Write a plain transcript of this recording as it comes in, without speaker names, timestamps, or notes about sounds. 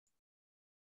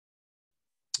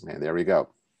And there we go.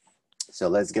 So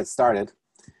let's get started.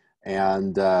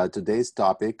 And today's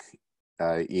topic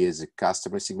is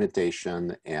customer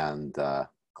segmentation and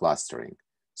clustering.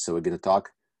 So we're going to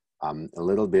talk a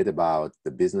little bit about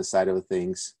the business side of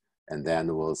things, and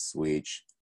then we'll switch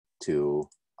to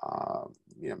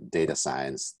data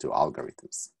science, to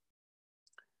algorithms.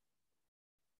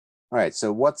 All right,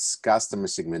 so what's customer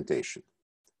segmentation?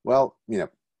 Well,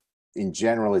 in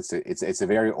general, it's a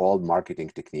very old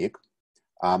marketing technique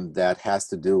that has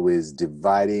to do with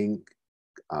dividing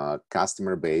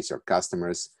customer base or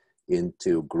customers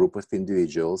into a group of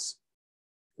individuals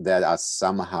that are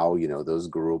somehow, those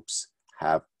groups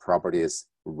have properties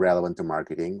relevant to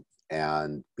marketing,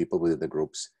 and people within the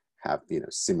groups have,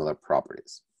 similar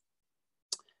properties.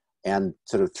 And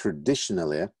sort of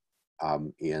traditionally,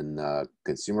 in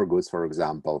consumer goods, for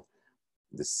example,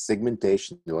 the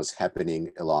segmentation was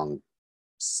happening along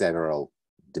several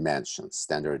dimensions,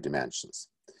 standard dimensions.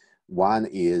 One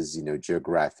is,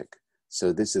 geographic.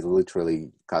 So this is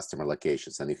literally customer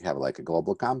locations. And if you have like a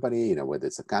global company, whether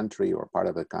it's a country or part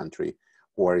of a country,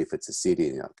 or if it's a city,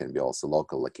 it can be also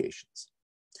local locations.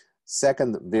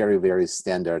 Second, very, very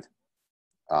standard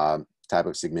type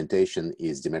of segmentation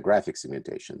is demographic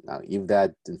segmentation. Now, if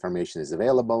that information is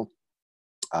available,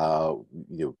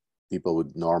 people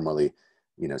would normally,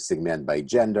 segment by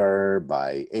gender,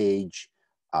 by age,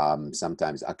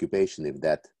 sometimes occupation, if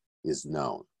that is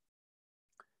known.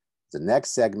 The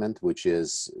next segment, which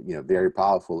is very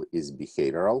powerful, is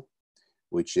behavioral,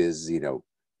 which is the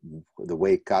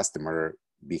way customer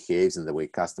behaves and the way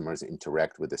customers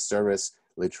interact with the service.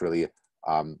 Literally,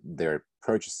 their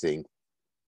purchasing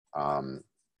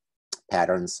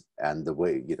patterns and the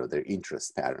way their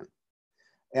interest pattern.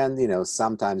 And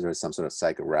sometimes there's some sort of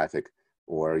psychographic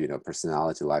or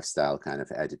personality, lifestyle kind of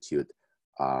attitude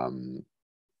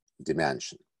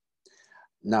dimension.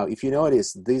 Now, if you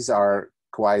notice, these are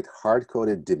quite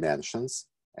hard-coded dimensions,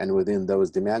 and within those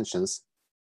dimensions,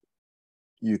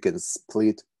 you can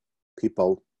split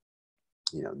people,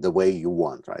 the way you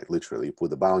want, right? Literally, you put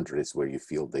the boundaries where you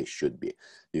feel they should be.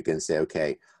 You can say,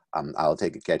 okay, I'll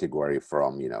take a category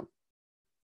from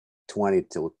 20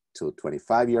 to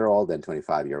 25-year-old, then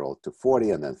 25-year-old to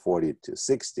 40, and then 40 to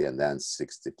 60, and then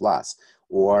 60 plus.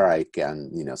 Or I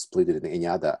can, split it in any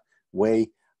other way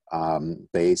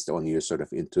based on your sort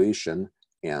of intuition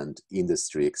and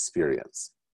industry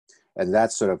experience. And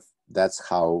that's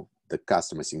how the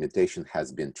customer segmentation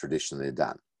has been traditionally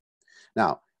done.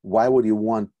 Now, why would you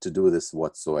want to do this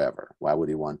whatsoever? Why would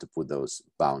you want to put those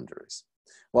boundaries?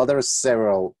 Well, there are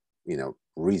several,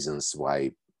 reasons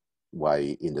why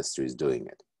industry is doing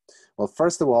it. Well,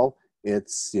 first of all,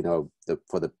 it's,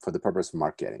 for the purpose of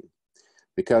marketing,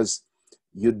 because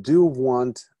you do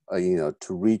want, to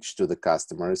reach to the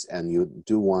customers, and you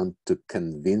do want to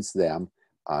convince them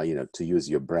to use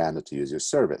your brand or to use your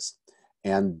service.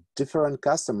 And different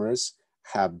customers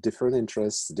have different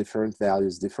interests, different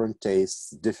values, different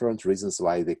tastes, different reasons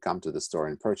why they come to the store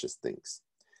and purchase things.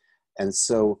 And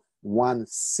so one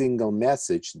single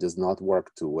message does not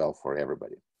work too well for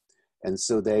everybody. And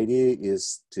so the idea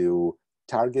is to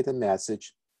target a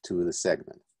message to the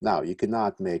segment. Now, you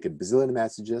cannot make a bazillion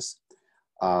messages,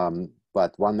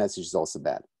 but one message is also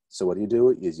bad. So what you do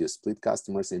is you split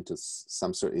customers into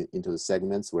into the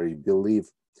segments where you believe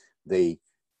they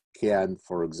can,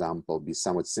 for example, be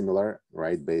somewhat similar,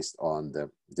 right, based on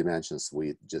the dimensions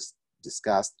we just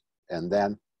discussed, and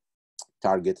then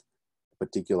target a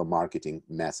particular marketing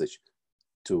message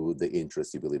to the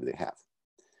interest you believe they have.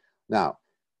 Now,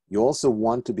 you also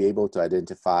want to be able to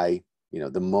identify,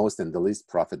 the most and the least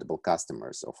profitable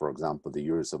customers, or for example, the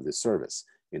users of the service.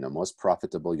 Most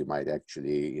profitable, you might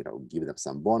actually, give them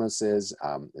some bonuses.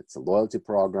 It's a loyalty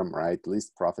program, right?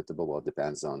 Least profitable, well, it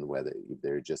depends on whether if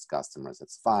they're just customers,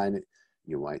 that's fine.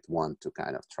 You might want to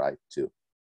kind of try to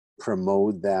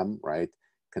promote them, right?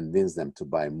 Convince them to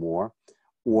buy more.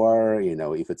 Or,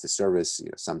 if it's a service,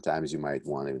 sometimes you might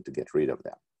want even to get rid of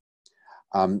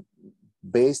them.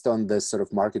 Based on this sort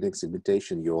of marketing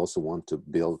segmentation, you also want to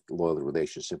build loyal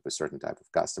relationship with certain type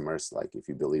of customers, like if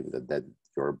you believe that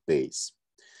your base.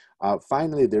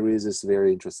 Finally, there is this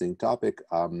very interesting topic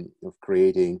of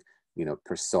creating,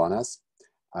 personas.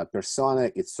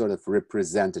 Persona, it's sort of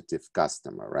representative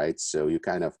customer, right? So you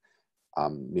kind of,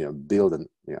 build an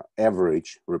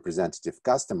average representative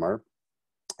customer,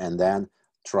 and then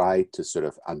try to sort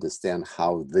of understand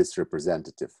how this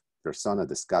representative persona,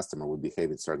 this customer, would behave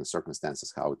in certain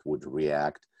circumstances, how it would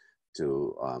react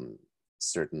to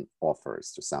certain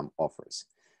offers, to some offers.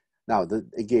 Now,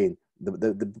 again,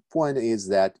 the point is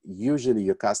that usually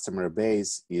your customer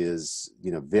base is,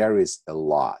 varies a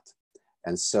lot.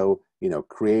 And so,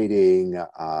 creating,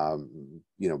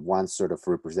 one sort of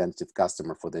representative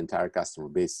customer for the entire customer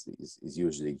base is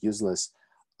usually useless.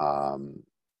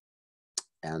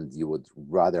 And you would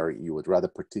rather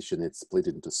partition it, split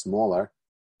it into smaller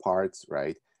parts,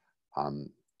 right?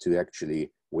 To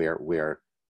actually where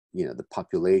the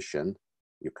population,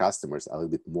 your customers, are a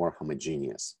little bit more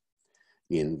homogeneous.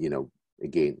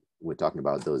 Again, we're talking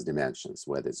about those dimensions,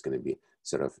 whether it's going to be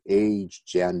sort of age,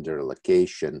 gender,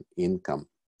 location, income.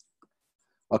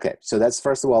 Okay, so that's,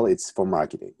 first of all, it's for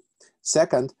marketing.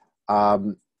 Second,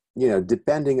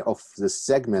 depending of the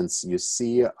segments you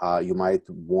see, you might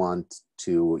want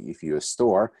to, if you're a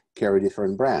store, carry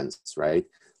different brands, right?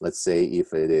 Let's say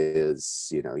if it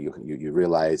is, you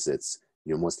realize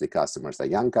your mostly customers are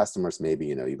young customers, maybe,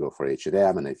 you go for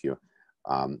H&M, and if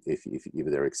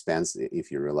they're expensive, if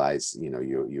you realize,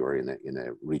 you're in a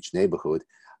rich neighborhood,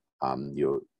 and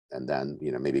then,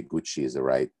 maybe Gucci is the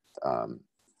right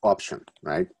option,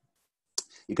 right?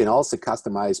 You can also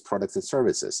customize products and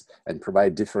services and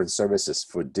provide different services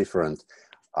for different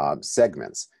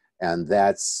segments. And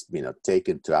that's,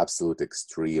 taken to absolute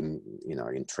extreme,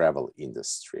 in travel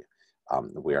industry,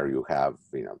 where you have,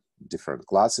 different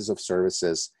classes of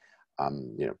services,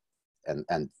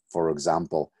 and for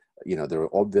example, there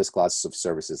are obvious classes of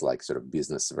services like sort of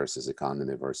business versus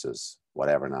economy versus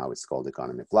whatever now it's called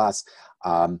economy plus.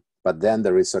 But then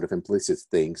there is sort of implicit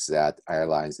things that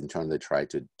airlines internally try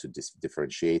to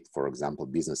differentiate, for example,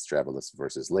 business travelers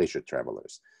versus leisure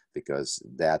travelers, because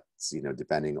that's,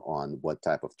 depending on what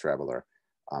type of traveler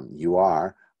you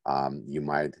are, you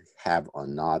might have or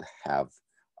not have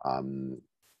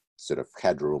sort of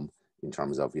headroom in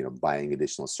terms of, buying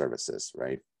additional services,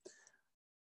 right?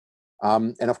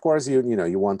 And of course,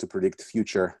 you want to predict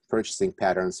future purchasing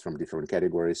patterns from different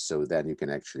categories, so then you can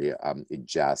actually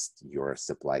adjust your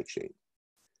supply chain.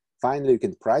 Finally, you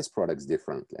can price products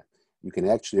differently. You can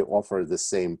actually offer the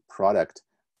same product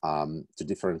to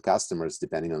different customers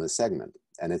depending on the segment.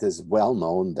 And it is well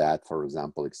known that, for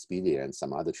example, Expedia and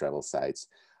some other travel sites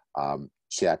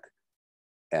check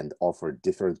and offer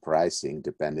different pricing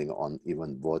depending on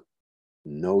even what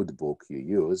notebook you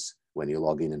use when you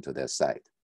log into their site.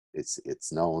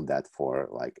 It's known that for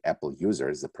like Apple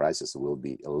users, the prices will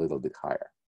be a little bit higher.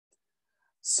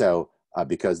 So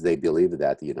because they believe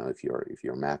that, if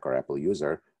you're a Mac or Apple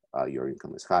user, your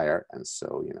income is higher, and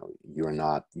so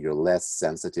you're less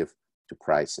sensitive to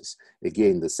prices.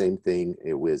 Again, the same thing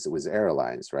with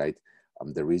airlines, right?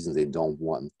 The reason they don't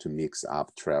want to mix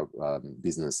up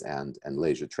business and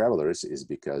leisure travelers is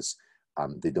because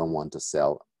they don't want to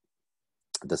sell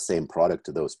the same product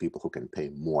to those people who can pay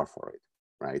more for it,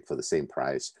 right, for the same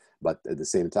price. But at the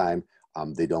same time,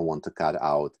 they don't want to cut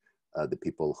out the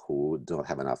people who don't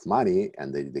have enough money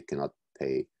and they cannot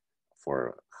pay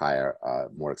for higher,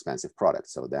 more expensive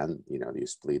products. So then, you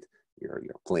split your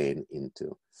plane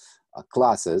into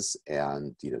classes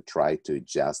and, try to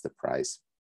adjust the price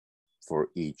for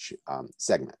each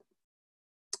segment.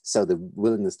 So the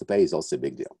willingness to pay is also a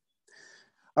big deal.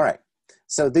 All right.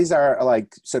 So these are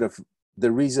like sort of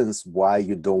the reasons why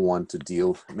you don't want to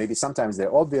deal. Maybe sometimes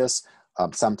they're obvious,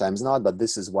 sometimes not, but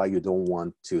this is why you don't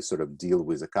want to sort of deal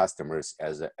with the customers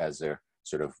as a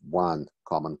sort of one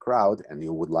common crowd, and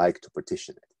you would like to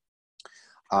partition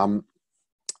it.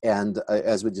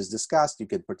 As we just discussed, you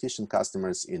can partition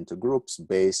customers into groups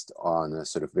based on a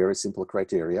sort of very simple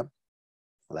criteria,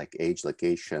 like age,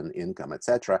 location, income,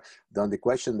 etc. The only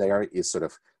question there is sort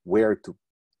of where to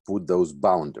put those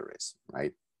boundaries,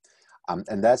 right?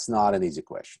 And that's not an easy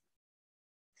question.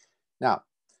 Now,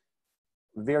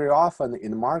 very often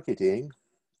in marketing,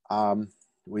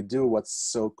 we do what's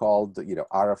so-called,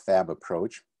 RFM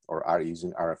approach, or are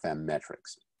using RFM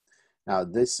metrics. Now,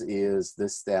 this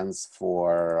stands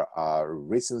for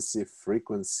recency,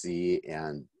 frequency,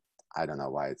 and I don't know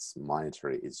why it's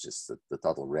monetary. It's just the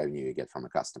total revenue you get from a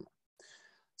customer.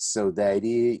 So the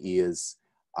idea is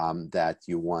that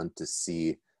you want to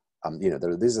see,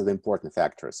 these are the important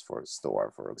factors for a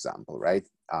store, for example, right?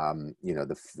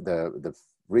 The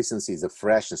recency is the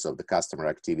freshness of the customer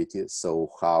activity. So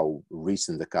how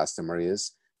recent the customer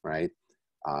is, right?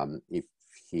 If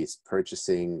he's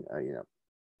purchasing,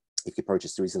 if he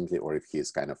purchased recently, or if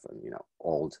he's kind of,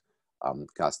 old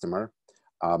customer.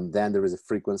 Then there is a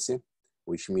frequency,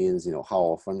 which means, how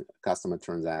often customer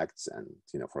transacts. And,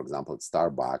 for example, at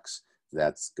Starbucks,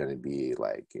 that's going to be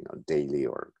like, daily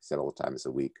or several times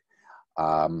a week.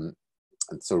 And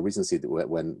so recency,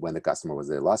 when the customer was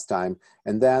there last time.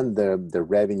 And then the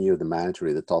revenue, the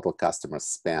monetary, the total customer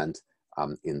spent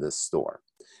in the store.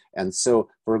 And so,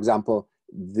 for example,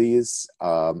 these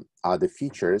are the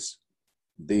features,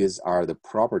 these are the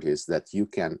properties that you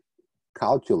can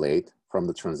calculate from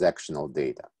the transactional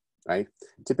data, right?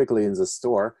 Typically in the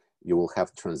store, you will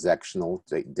have transactional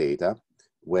data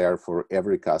where for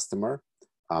every customer,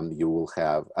 you will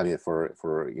have, I mean, for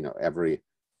every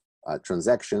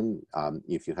transaction,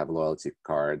 if you have a loyalty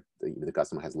card, the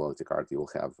customer has a loyalty card, you will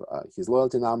have his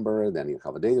loyalty number, then you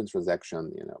have a date of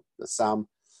transaction, the sum,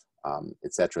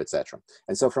 etc., etc.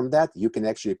 And so from that, you can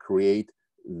actually create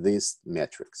these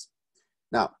metrics.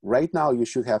 Now, right now, you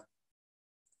should have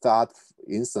thought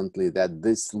instantly that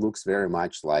this looks very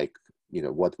much like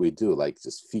what we do, like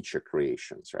just feature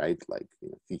creations, right? Like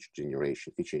feature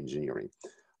generation, feature engineering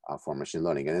for machine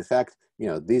learning. And in fact,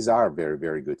 these are very,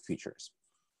 very good features.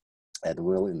 And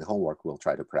in the homework, we'll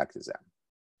try to practice them.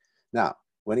 Now,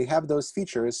 when you have those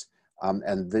features,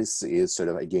 and this is sort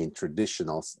of, again,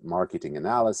 traditional marketing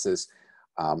analysis,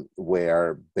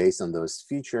 where based on those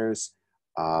features,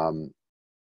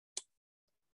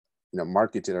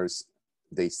 marketers,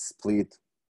 they split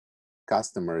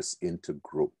customers into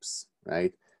groups,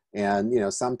 right? And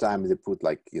sometimes they put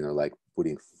like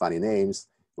putting funny names,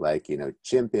 like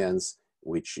champions,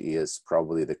 which is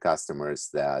probably the customers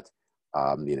that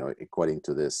according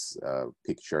to this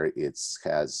picture, it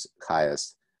has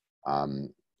highest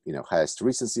highest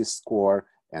recency score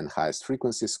and highest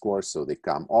frequency score, so they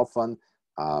come often.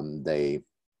 They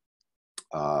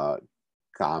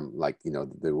come like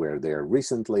they were there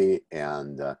recently,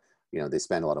 and they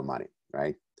spend a lot of money,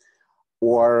 right?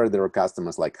 Or there are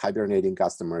customers like hibernating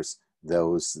customers,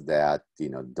 those that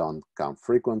don't come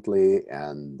frequently,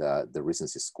 and the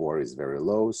recency score is very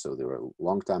low, so they were a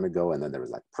long time ago. And then there was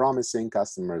like promising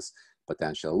customers,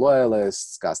 potential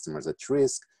loyalists, customers at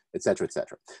risk, etc.,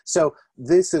 etc. So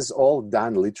this is all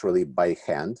done literally by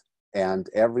hand, and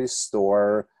every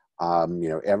store,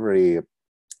 every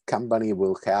company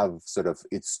will have sort of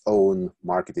its own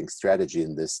marketing strategy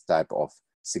in this type of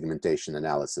segmentation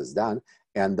analysis done.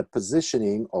 And the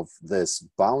positioning of these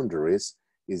boundaries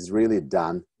is really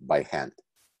done by hand,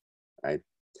 right?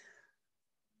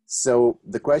 So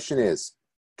the question is,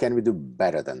 can we do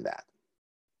better than that,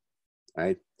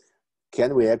 right?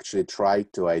 Can we actually try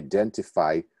to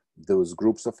identify those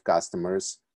groups of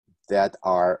customers that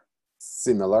are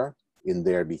similar in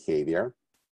their behavior,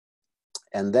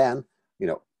 and then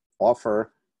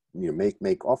offer,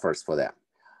 make offers for them?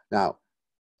 Now,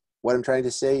 what I'm trying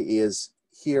to say is,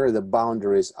 here the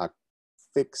boundaries are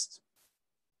fixed,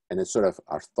 and it's sort of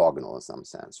orthogonal in some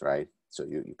sense, right? So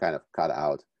you kind of cut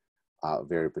out a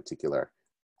very particular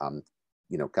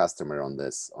customer on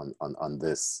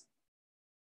this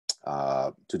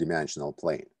two-dimensional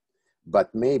plane.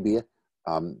 But maybe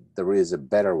there is a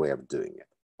better way of doing it,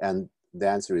 and the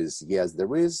answer is yes,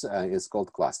 there is. It's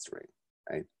called clustering,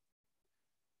 right?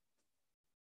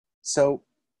 So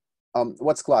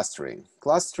what's clustering?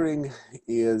 Clustering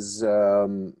is a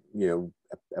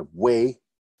way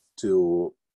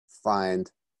to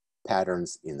find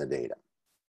patterns in the data.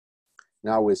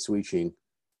 Now we're switching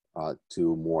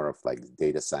to more of like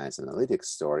data science analytics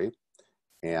story,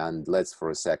 and let's for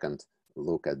a second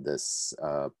look at this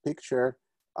picture.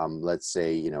 Let's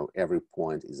say every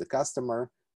point is a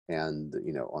customer, and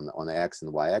on the x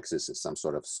and y axis is some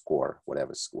sort of score,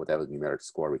 whatever numeric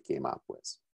score we came up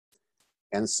with.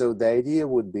 And so the idea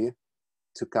would be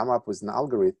to come up with an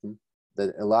algorithm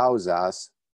that allows us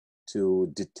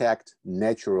to detect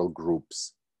natural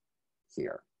groups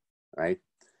here, right?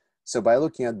 So by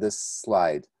looking at this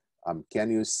slide, can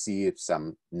you see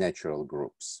some natural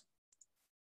groups?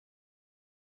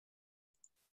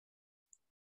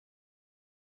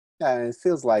 Yeah, and it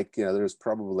feels like there's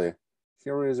probably,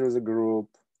 there's a group,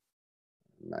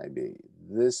 maybe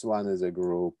this one is a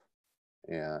group,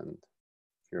 and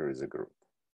here is a group,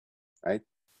 right?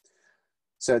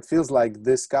 So it feels like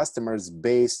this customer is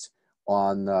based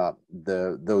on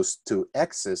those two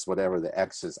x's, whatever the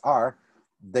x's are,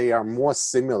 they are more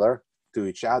similar to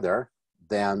each other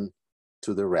than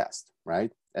to the rest,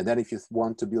 right? And then if you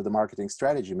want to build a marketing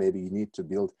strategy, maybe you need to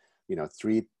build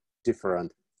 3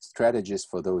 different strategies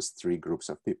for those 3 groups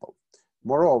of people.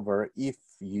 Moreover, if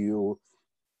you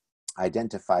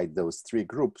identified those 3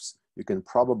 groups, you can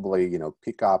probably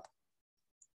pick up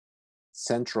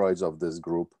centroids of this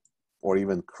group, or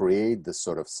even create the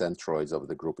sort of centroids of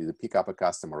the group. Either pick up a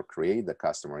customer, create the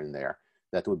customer in there.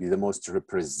 That would be the most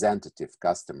representative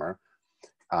customer,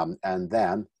 and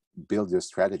then build your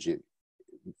strategy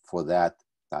for that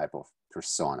type of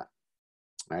persona,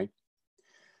 right?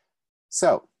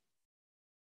 So,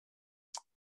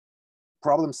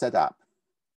 problem set up.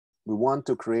 We want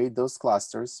to create those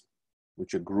clusters,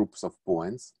 which are groups of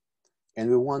points, and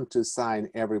we want to assign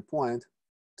every point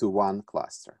to one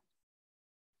cluster.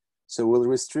 So we'll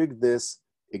restrict this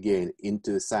again,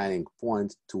 into assigning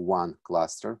point to one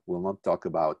cluster. We'll not talk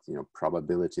about,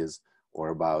 probabilities or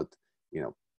about,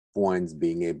 points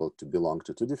being able to belong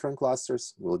to two different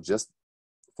clusters. We'll just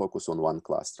focus on one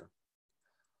cluster.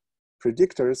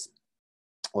 Predictors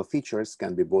or features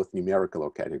can be both numerical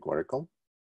or categorical.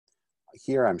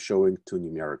 Here I'm showing two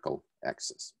numerical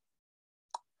axes.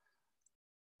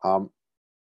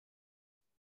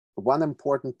 One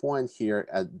important point here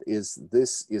is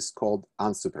this is called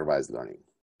unsupervised learning.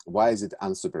 Why is it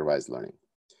unsupervised learning?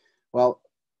 Well,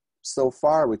 so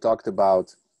far we talked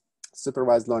about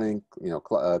supervised learning,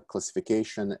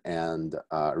 classification and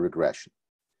regression.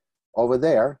 Over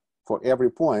there, for every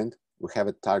point, we have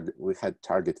a target. We had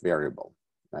target variable,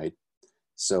 right?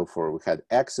 So we had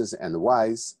x's and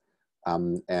y's,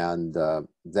 and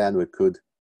then we could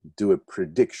do a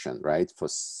prediction, right?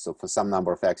 So for some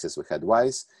number of x's, we had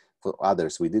y's. For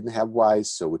others, we didn't have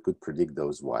y's, so we could predict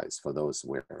those y's for those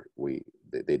where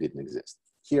they didn't exist.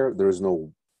 Here, there is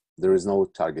no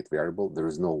target variable. There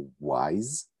is no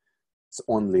y's. It's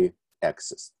only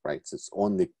x's, right? So it's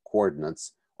only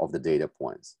coordinates of the data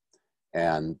points.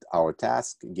 And our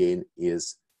task, again,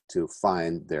 is to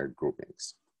find their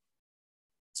groupings.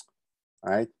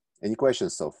 All right, any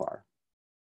questions so far?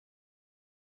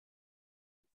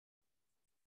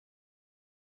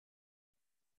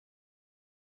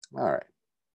 All right.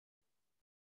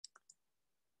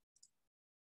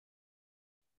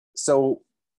 So,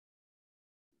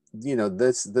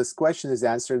 this question is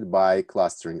answered by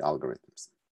clustering algorithms.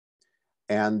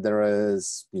 And there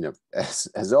is,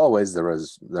 as always, there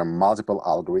are multiple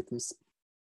algorithms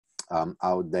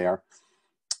out there.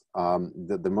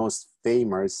 The most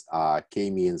famous are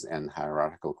k-means and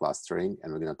hierarchical clustering,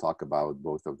 and we're going to talk about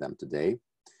both of them today.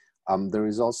 There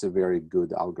is also a very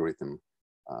good algorithm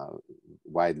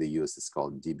widely used. It's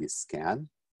called DB-scan.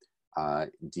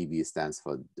 DB stands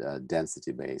for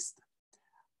density-based.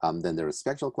 Then there is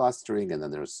spectral clustering, and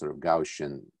then there's sort of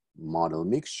Gaussian model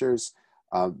mixtures.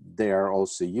 They are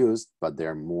also used, but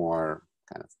they're more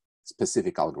kind of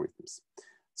specific algorithms.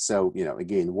 So,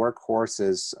 again,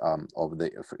 workhorses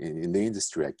in the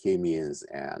industry are k-means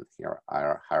and here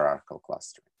are hierarchical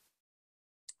clustering.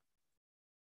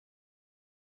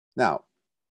 Now,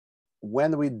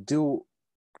 when we do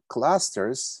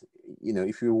clusters,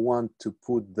 if you want to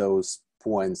put those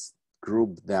points,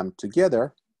 group them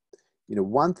together,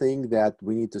 one thing that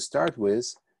we need to start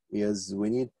with is we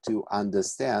need to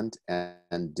understand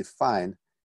and define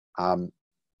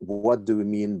what do we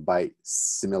mean by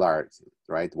similarity,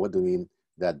 right? What do we mean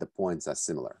that the points are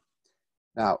similar?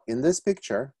 Now, in this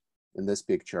picture,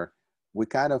 we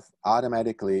kind of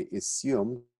automatically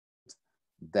assume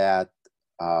that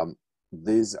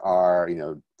these are,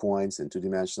 points in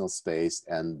two-dimensional space,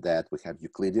 and that we have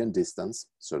Euclidean distance,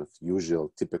 sort of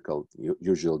usual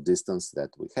distance that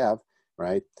we have,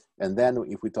 right? And then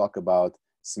if we talk about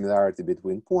similarity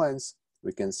between points,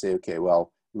 we can say, okay,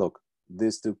 well, look,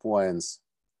 these 2 points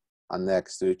are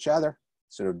next to each other,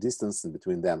 sort of distance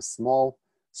between them small,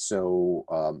 so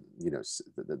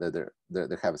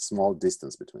they have a small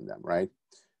distance between them, right?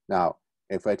 Now,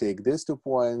 if I take these 2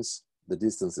 points, the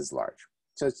distance is large,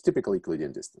 so it's typically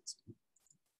Euclidean distance.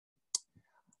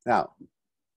 Now,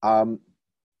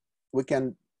 we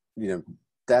can,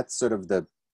 that's sort of the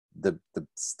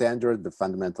standard, the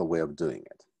fundamental way of doing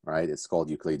it, right? It's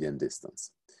called Euclidean distance.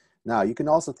 Now, you can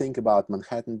also think about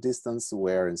Manhattan distance,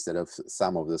 where instead of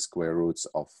sum of the square roots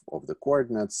of the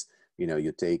coordinates,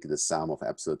 you take the sum of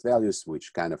absolute values,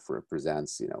 which kind of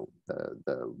represents,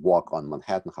 the walk on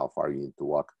Manhattan, how far you need to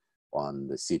walk on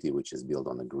the city, which is built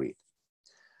on a grid.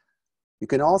 You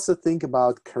can also think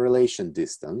about correlation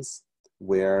distance,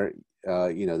 where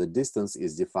the distance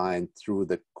is defined through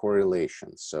the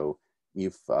correlation. So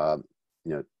if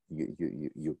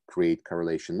you create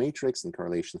correlation matrix and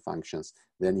correlation functions,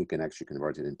 then you can actually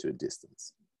convert it into a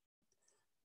distance.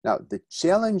 Now, the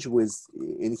challenge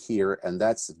in here, and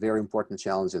that's a very important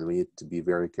challenge, and we need to be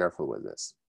very careful with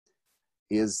this,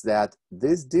 is that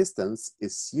this distance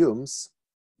assumes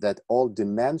that all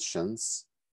dimensions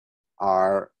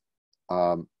are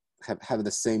have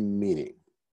the same meaning,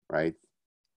 right?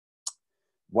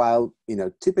 While,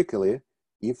 typically,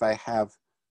 if I have,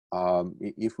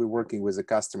 if we're working with the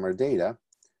customer data,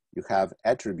 you have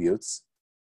attributes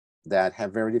that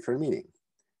have very different meaning.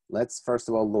 Let's first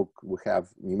of all look, we have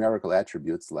numerical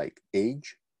attributes like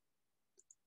age,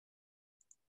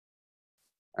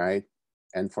 all right?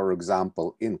 And for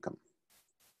example, income.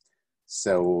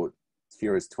 So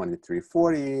here is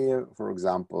 2340, for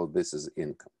example, this is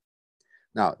income.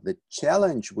 Now, the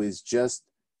challenge with just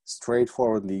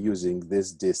straightforwardly using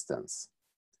this distance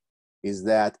is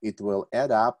that it will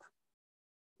add up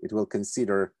it will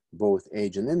consider both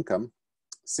age and income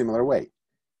similar way,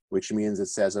 which means it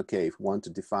says, okay, if we want to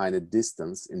define a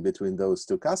distance in between those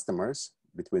two customers,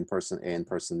 between person A and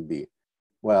person B,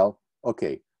 well,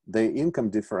 okay, the income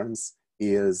difference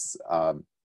is,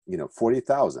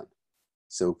 40,000.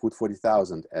 So put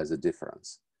 40,000 as a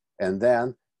difference. And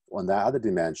then on the other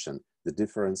dimension, the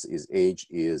difference is age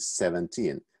is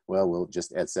 17. Well, we'll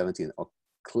just add 17. Oh,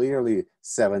 clearly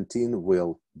 17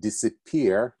 will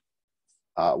disappear,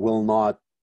 will not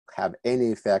have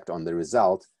any effect on the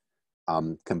result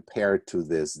compared to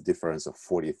this difference of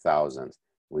 40,000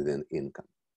 within income,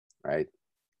 right?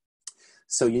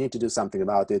 So you need to do something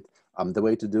about it. The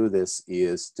way to do this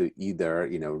is to either,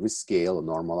 rescale or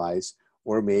normalize,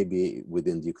 or maybe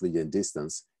within the Euclidean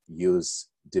distance, use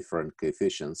different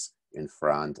coefficients in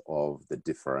front of the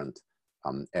different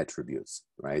attributes,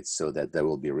 right? So that there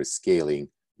will be rescaling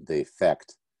the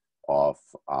effect of,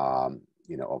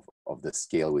 of the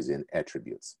scale within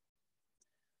attributes.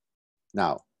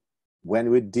 Now, when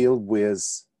we deal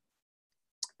with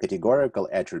categorical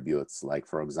attributes, like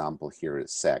for example, here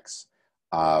is sex,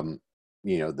 the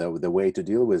way to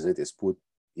deal with it is put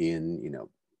in,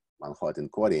 Manhattan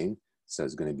encoding. So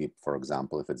it's going to be, for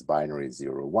example, if it's binary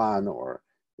 0, 1, or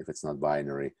if it's not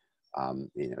binary,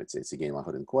 it's again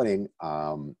Manhattan encoding.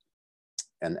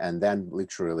 And then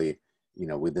literally,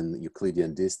 within the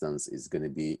Euclidean distance is going to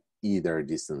be either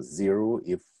distance 0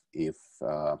 if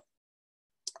the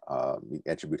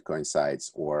attribute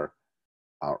coincides, or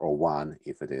 1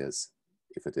 if it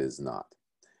is not.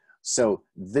 So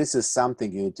this is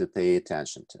something you need to pay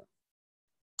attention to,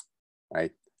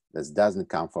 right? This doesn't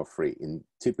come for free. In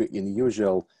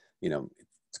usual,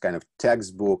 it's kind of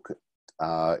textbook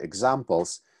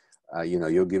examples,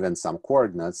 you're given some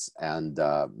coordinates and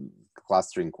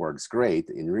clustering works great.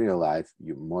 In real life,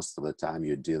 most of the time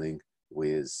you're dealing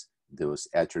with those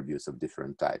attributes of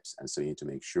different types. And so you need to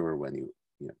make sure when you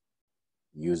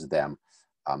use them,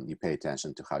 you pay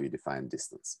attention to how you define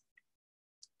distance.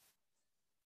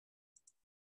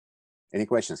 Any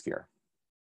questions here?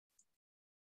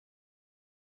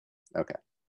 Okay.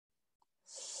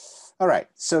 All right,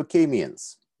 so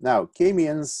k-means. Now,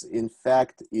 k-means, in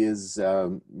fact, is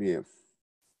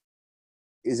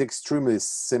extremely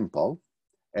simple,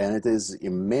 and it is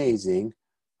amazing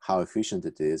how efficient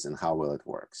it is and how well it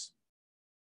works.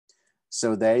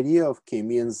 So the idea of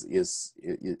k-means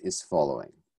is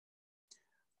following.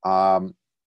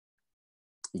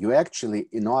 You actually,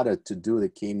 in order to do the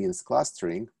k-means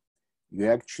clustering, you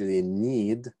actually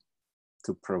need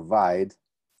to provide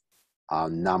a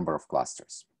number of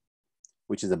clusters,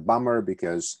 which is a bummer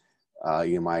because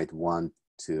you might want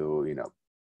to,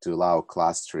 to allow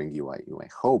clustering. You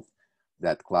might hope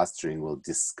that clustering will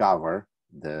discover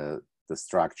the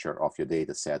structure of your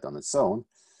data set on its own.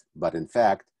 But in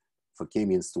fact, for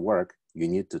k-means to work, you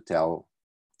need to tell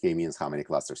k-means how many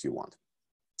clusters you want,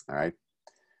 all right?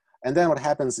 And then what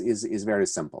happens is very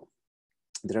simple.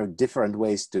 There are different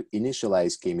ways to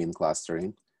initialize k-mean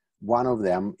clustering. One of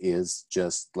them is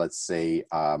just, let's say,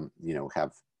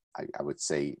 have, I would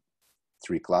say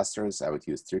 3 clusters. I would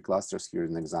use 3 clusters here as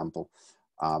an example.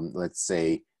 Let's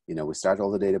say, we start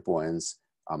all the data points.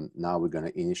 Now we're going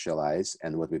to initialize,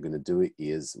 and what we're going to do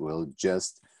is we'll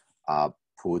just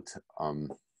put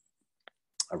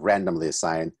randomly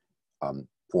assign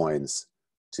points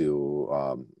to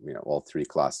all 3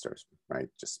 clusters, right?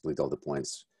 Just split all the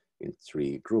points in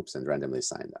 3 groups and randomly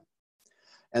assign them.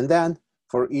 And then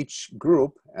for each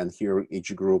group, and here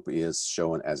each group is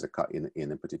shown as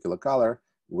in a particular color,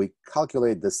 we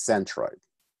calculate the centroid.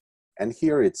 And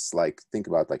here it's like, think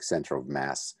about like center of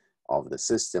mass of the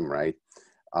system, right?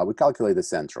 We calculate the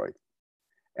centroid.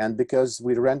 And because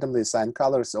we randomly assign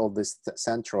colors, all these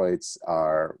centroids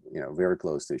are very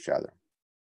close to each other.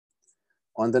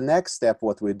 On the next step,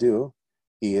 what we do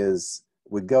is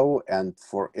we go and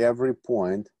for every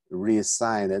point,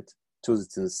 reassign it to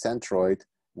the centroid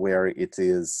where it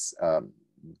is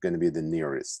going to be the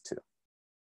nearest to.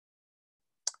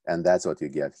 And that's what you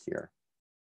get here.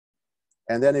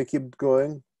 And then you keep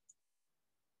going.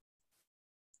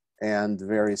 And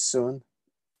very soon,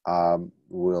 the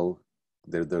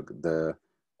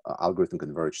algorithm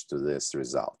converge to this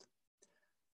result.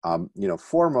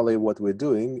 Formally, what we're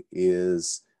doing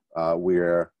is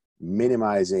we're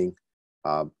minimizing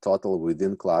total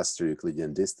within cluster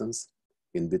Euclidean distance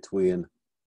in between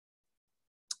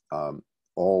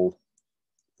all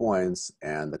points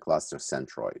and the cluster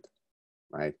centroid,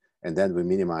 right? And then we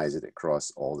minimize it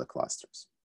across all the clusters.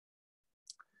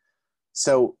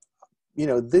 So,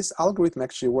 this algorithm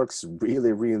actually works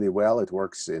really, really well. It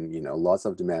works in, lots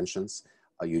of dimensions.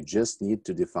 You just need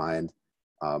to define,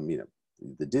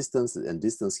 the distance, and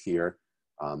distance here,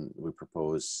 we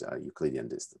propose Euclidean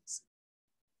distance.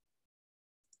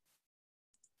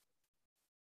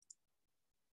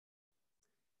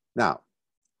 Now,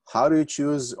 how do you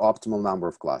choose optimal number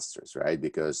of clusters, right?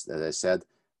 Because as I said,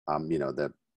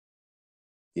 you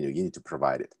need to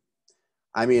provide it.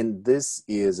 I mean, this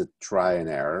is a try and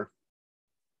error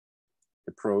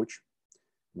approach,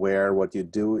 where what you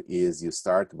do is you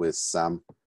start with some.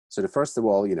 So first of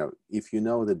all, if you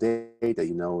know the data,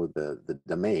 you know the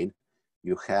domain,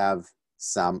 you have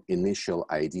some initial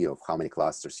idea of how many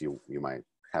clusters you might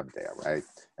have there, right?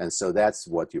 And so that's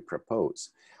what you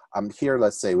propose. Here,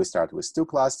 let's say we start with 2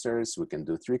 clusters, we can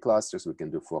do 3 clusters, we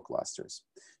can do 4 clusters.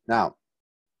 Now,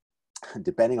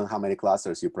 depending on how many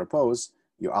clusters you propose,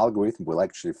 your algorithm will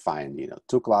actually find,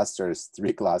 2 clusters,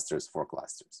 3 clusters, 4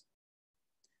 clusters.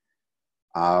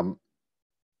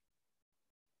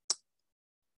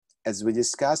 As we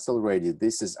discussed already,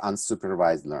 this is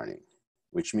unsupervised learning,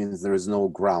 which means there is no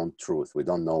ground truth. We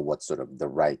don't know what's sort of the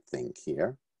right thing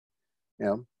here.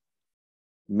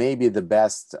 Maybe the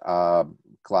best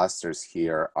clusters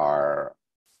here are,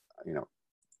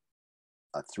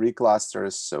 3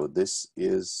 clusters. So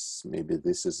maybe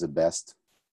this is the best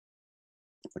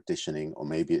partitioning, or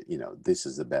maybe, this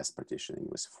is the best partitioning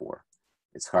with 4.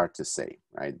 It's hard to say,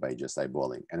 right, by just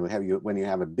eyeballing. And when you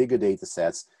have a bigger data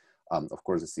sets, of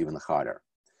course, it's even harder.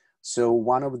 So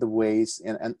one of the ways,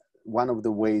 and one of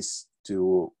the ways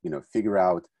to figure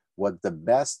out what the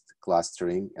best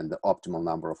clustering and the optimal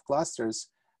number of clusters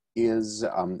is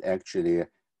actually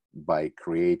by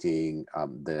creating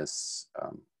this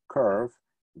curve,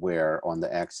 where on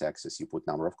the x-axis you put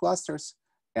number of clusters,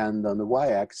 and on the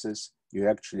y-axis you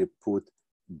actually put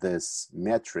this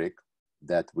metric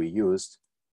that we used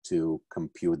to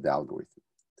compute the algorithm.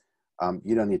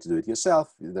 You don't need to do it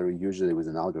yourself. They're usually, with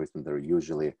an algorithm, they're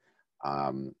usually,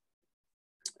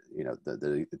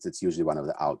 it's usually one of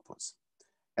the outputs.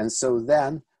 And so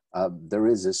then there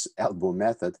is this elbow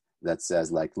method that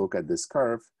says, like, look at this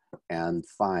curve and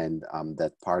find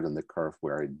that part on the curve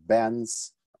where it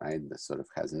bends, right? That sort of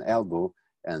has an elbow,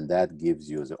 and that gives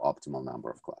you the optimal number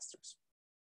of clusters.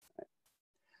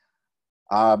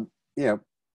 Right?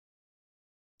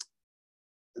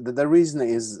 The reason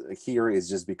is here is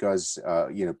just because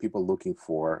people looking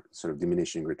for sort of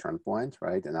diminishing return point,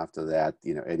 right? And after that,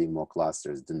 adding more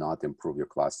clusters do not improve your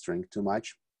clustering too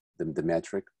much, the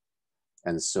metric.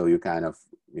 And so you kind of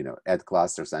add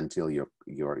clusters until your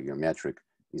metric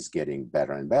is getting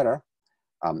better and better,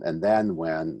 and then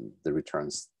when the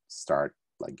returns start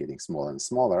like getting smaller and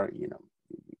smaller,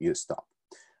 you stop.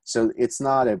 So it's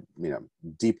not a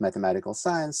deep mathematical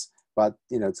science, but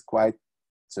it's quite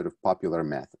sort of popular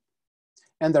method.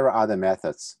 And there are other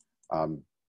methods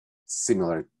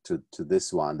similar to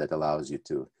this one that allows you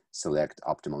to select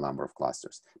optimal number of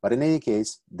clusters. But in any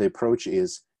case, the approach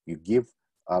is you give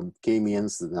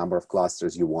k-means the number of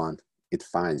clusters you want, it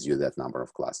finds you that number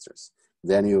of clusters.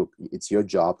 Then it's your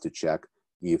job to check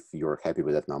if you're happy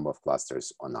with that number of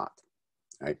clusters or not,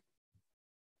 right?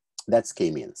 That's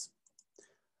k-means.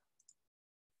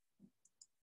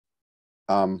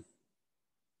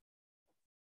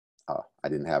 I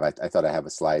didn't have, I thought I have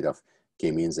a slide of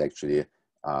k-means actually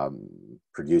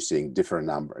producing different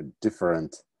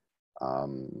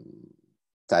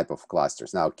type of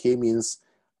clusters. Now, k-means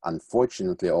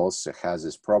unfortunately also has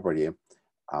this property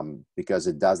because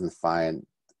it doesn't find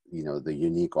the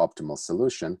unique optimal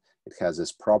solution. It has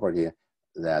this property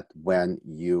that when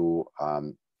you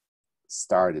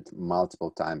start it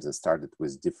multiple times and start it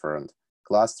with different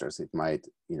clusters, it might,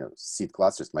 seed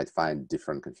clusters might find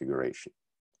different configuration.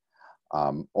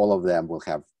 All of them will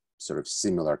have sort of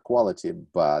similar quality,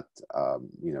 but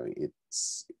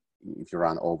it's, if you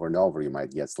run over and over, you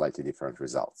might get slightly different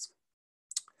results.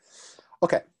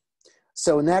 Okay,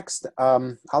 so next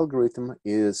algorithm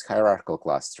is hierarchical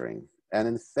clustering. And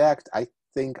in fact, I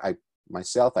think I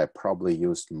probably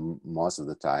used most of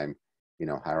the time,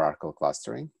 hierarchical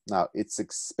clustering. Now, it's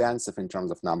expensive in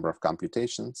terms of number of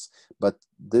computations, but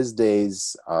these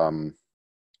days,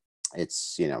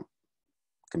 it's,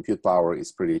 compute power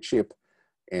is pretty cheap,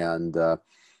 and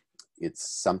it's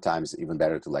sometimes even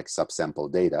better to like subsample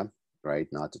data, right?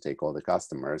 Not to take all the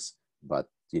customers, but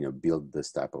build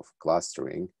this type of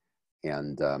clustering,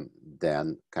 and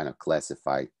then kind of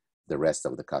classify the rest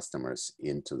of the customers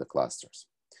into the clusters.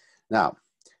 Now,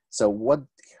 so what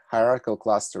hierarchical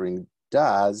clustering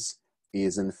does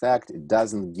is, in fact, it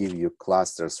doesn't give you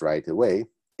clusters right away.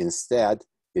 Instead,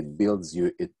 it builds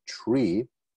you a tree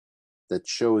that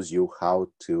shows you how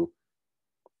to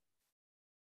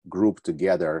group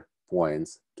together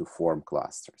points to form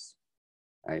clusters,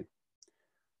 right?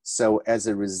 So as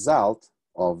a result,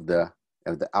 of the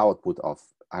output of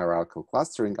hierarchical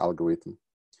clustering algorithm,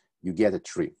 you get a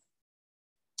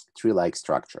tree-like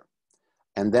structure.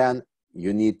 And then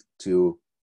you need to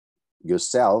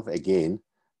yourself, again,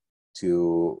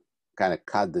 to kind of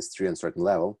cut this tree on a certain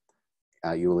level.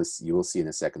 You will see in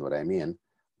a second what I mean,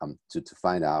 to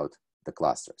find out the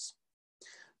clusters.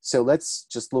 So let's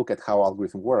just look at how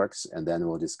algorithm works, and then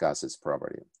we'll discuss its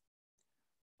property.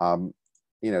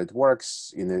 It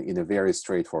works in a very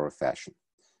straightforward fashion.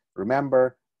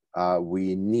 Remember,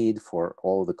 we need, for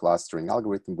all the clustering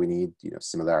algorithm, we need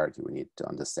similarity. We need to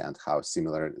understand how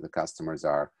similar the customers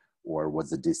are, or what's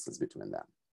the distance between them.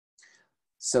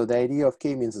 So the idea of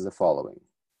k-means is the following.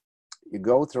 You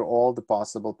go through all the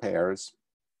possible pairs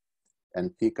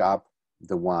and pick up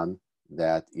the one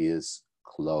that is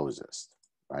closest,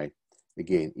 right?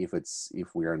 Again, if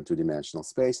we are in two-dimensional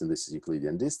space and this is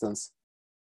Euclidean distance,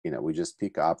 we just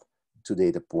pick up two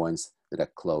data points that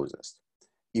are closest.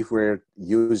 If we're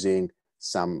using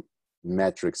some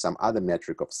metric, some other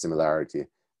metric of similarity,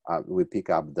 we pick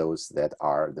up those that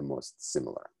are the most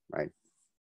similar, right?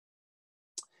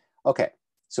 Okay,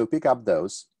 so pick up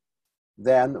those.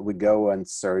 Then we go and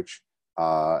search,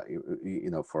 for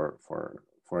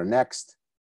a next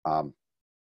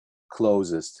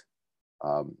closest,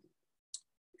 for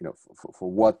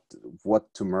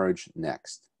what to merge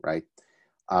next, right?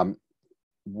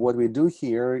 What we do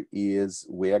here is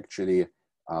we actually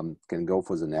can go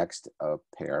for the next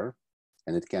pair,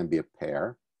 and it can be a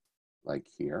pair like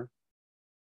here,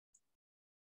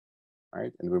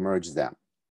 right? And we merge them.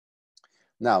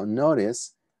 Now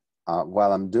notice,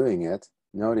 while I'm doing it,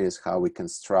 notice how we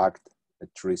construct a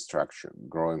tree structure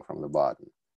growing from the bottom.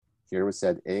 Here we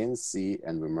said A and C,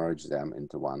 and we merge them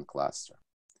into one cluster.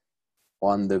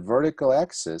 On the vertical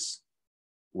axis,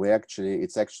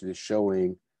 it's actually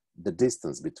showing the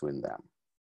distance between them.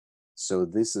 So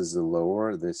this is the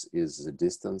lower, this is the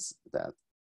distance that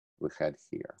we had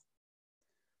here.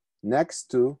 Next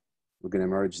to, we're going to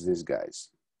merge these guys.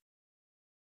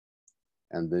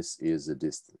 And this is the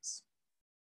distance.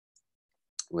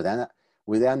 We then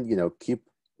keep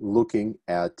looking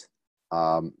at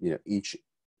each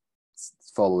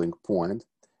following point,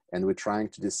 and we're trying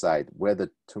to decide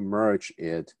whether to merge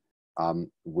it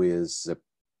with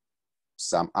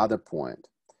some other point.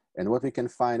 And what we can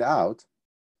find out,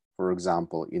 for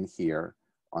example, in here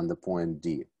on the point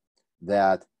D,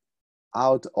 that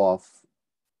out of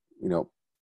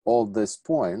all these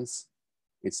points,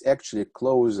 it's actually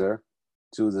closer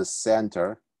to the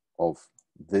center of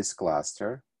this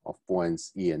cluster of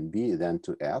points E and B than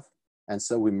to F. And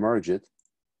so we merge it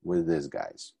with these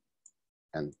guys.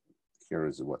 And here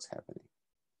is what's happening.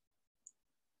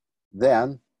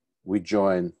 Then we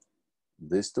join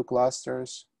these two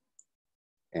clusters,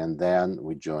 and then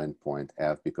we join point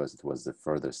F because it was the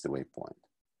furthest away point.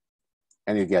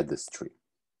 And you get this tree.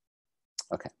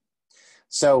 Okay,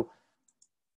 so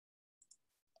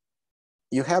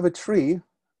you have a tree,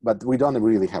 but we don't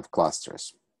really have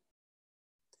clusters.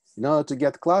 In order to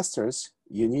get clusters,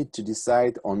 you need to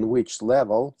decide on which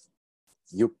level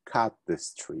you cut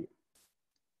this tree.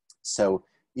 So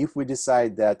if we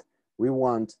decide that we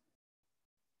want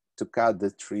to cut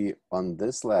the tree on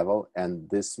this level, and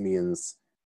this means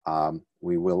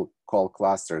we will call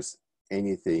clusters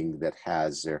anything that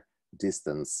has a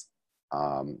distance,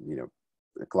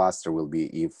 the cluster will be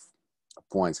if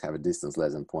points have a distance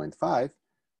less than 0.5,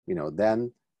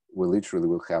 then we literally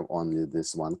will have only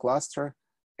this one cluster,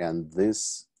 and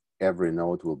every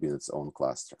node will be its own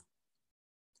cluster.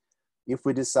 If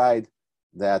we decide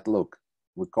that, look,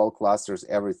 we call clusters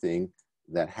everything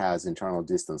that has internal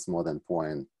distance more than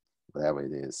whatever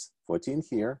it is, 14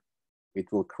 here,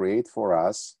 it will create for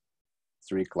us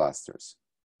 3 clusters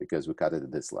because we cut it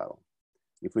at this level.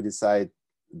 If we decide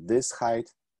this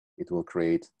height, it will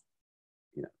create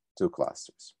 2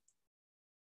 clusters.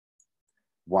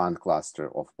 One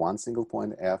cluster of one single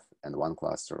point F and one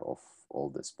cluster of all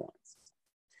these points.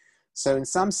 So in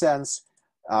some sense,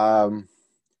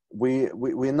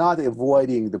 we're not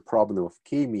avoiding the problem of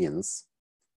k-means,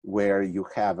 where you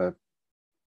have a,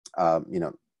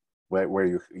 where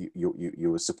you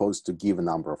were supposed to give a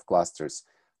number of clusters,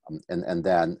 and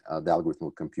then the algorithm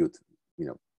will compute,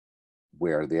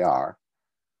 where they are.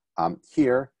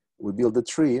 Here we build a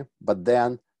tree, but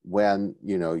then when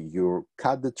you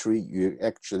cut the tree, you're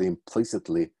actually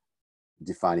implicitly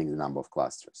defining the number of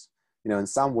clusters. In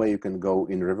some way you can go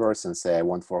in reverse and say I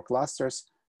want 4 clusters.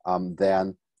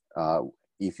 Then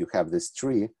if you have this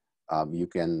tree, you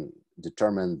can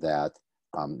determine that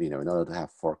in order to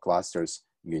have 4 clusters,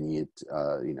 you need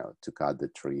to cut the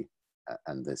tree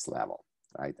at this level,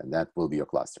 right? And that will be your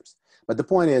clusters. But the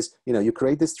point is, you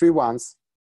create this tree once,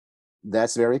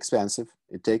 That's very expensive.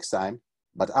 It takes time.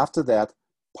 But after that,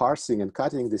 parsing and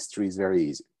cutting this tree is very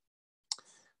easy.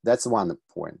 That's one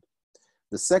point.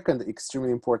 The second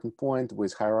extremely important point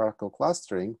with hierarchical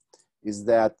clustering is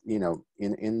that, you know,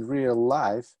 in real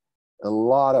life, a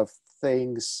lot of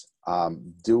things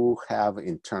do have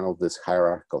internal this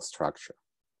hierarchical structure,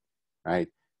 right?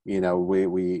 You know,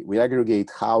 we aggregate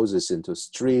houses into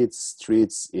streets,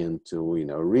 streets into, you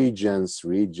know, regions,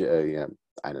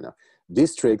 I don't know,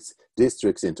 districts,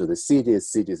 districts into the cities,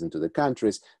 cities into the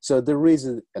countries. So there is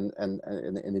an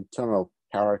internal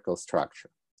hierarchical structure.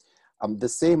 The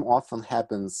same often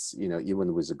happens, you know,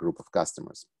 even with a group of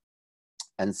customers.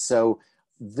 And so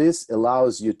this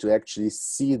allows you to actually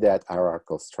see that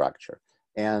hierarchical structure.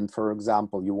 And for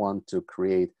example, you want to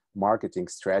create marketing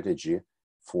strategy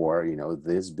for, you know,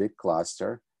 this big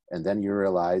cluster, and then you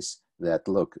realize that,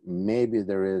 look, maybe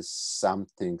there is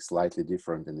something slightly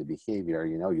different in the behavior.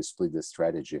 You know, you split the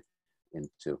strategy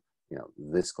into, you know,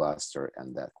 this cluster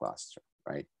and that cluster,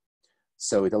 right?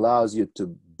 So it allows you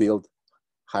to build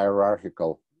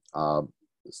hierarchical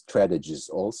strategies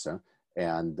also,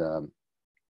 and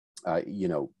you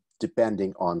know,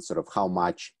 depending on sort of how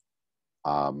much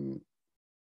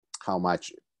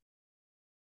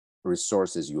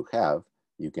resources you have,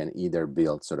 you can either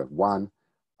build sort of one,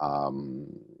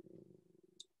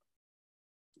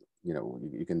 you know,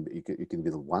 you can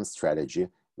build one strategy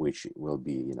which will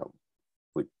be, you know,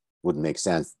 would make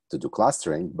sense to do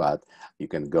clustering, but you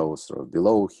can go sort of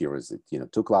below. Here is it, you know,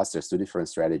 two clusters, two different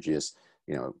strategies,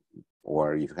 you know,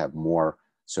 or you have more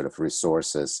sort of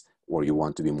resources, or you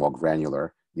want to be more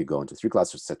granular, you go into three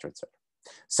clusters, et cetera, et cetera.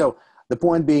 So the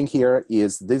point being here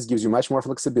is this gives you much more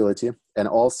flexibility, and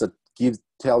also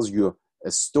tells you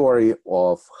a story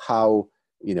of how,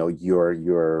 you know,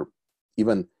 your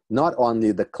even not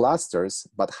only the clusters,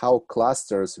 but how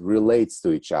clusters relates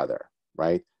to each other,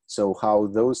 right? So how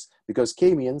those, because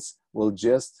k-means will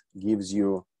just gives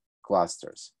you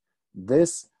clusters.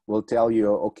 This will tell you,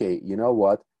 okay, you know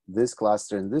what, this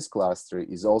cluster and this cluster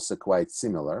is also quite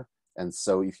similar. And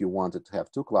so if you wanted to have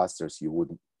two clusters, you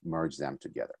would merge them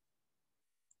together.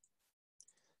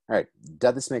 All right,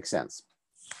 does this make sense?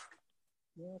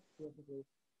 Yeah, perfectly.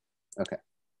 Okay,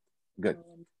 good.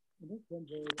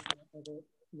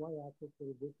 Y-axis for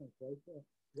the distance, right?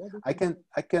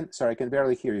 I can, sorry, I can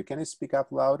barely hear you. Can you speak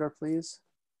up louder, please?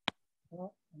 Wait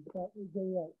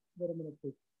a minute,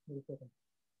 please. Wait a second.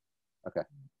 Okay.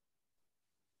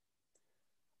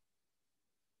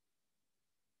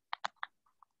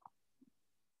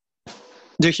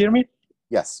 Do you hear me?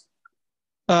 Yes.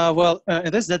 Well,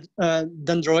 it is that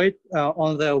dendroid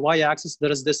on the y-axis.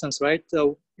 There is distance, right?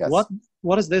 Yes.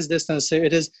 What is this distance?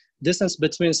 It is distance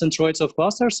between centroids of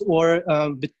clusters, or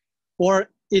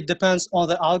it depends on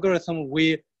the algorithm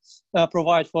we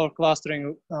provide for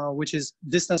clustering, which is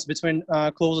distance between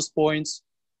closest points,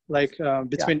 like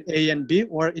between A and B,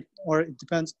 or it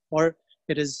depends, or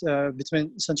it is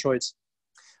between centroids.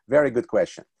 Very good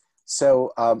question.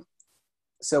 So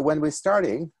so when we're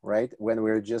starting, right, when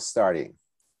we're just starting,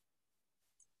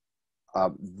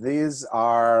 these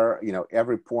are, you know,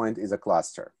 every point is a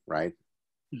cluster, right?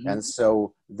 Mm-hmm. And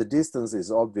so the distance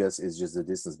is obvious, is just the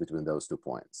distance between those 2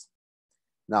 points.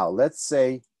 Now, let's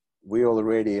say we're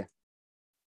already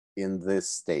in this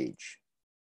stage.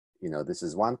 You know, this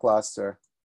is one cluster,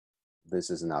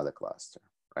 this is another cluster,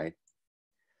 right?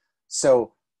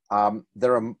 So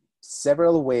there are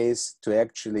several ways to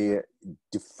actually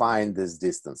define this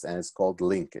distance, and it's called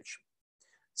linkage.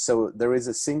 So there is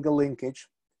a single linkage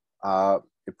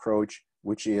approach,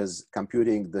 which is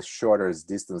computing the shortest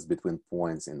distance between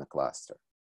points in the cluster.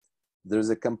 There's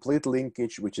a complete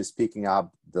linkage, which is picking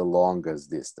up the longest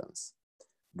distance.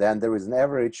 Then there is an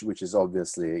average, which is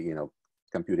obviously, you know,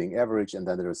 computing average, and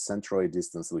then there is centroid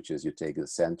distance, which is you take the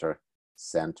center,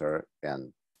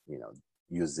 and, you know,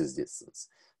 use this distance.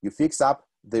 You fix up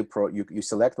the you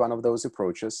select one of those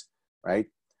approaches, right?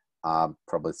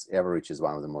 Probably average is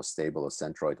one of the most stable, or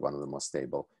centroid one of the most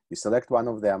stable. You select one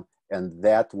of them, and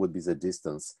that would be the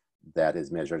distance that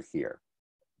is measured here.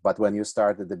 But when you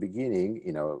start at the beginning,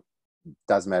 you know,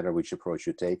 doesn't matter which approach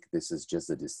you take. This is just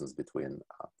the distance between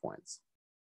points.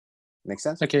 Make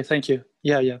sense? Okay, thank you.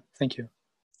 Yeah, thank you.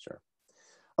 Sure.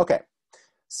 Okay,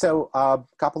 so a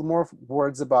couple more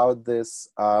words about this.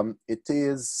 It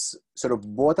is sort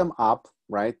of bottom up,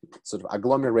 right? Sort of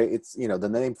agglomerate. It's, you know, the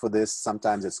name for this,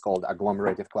 sometimes it's called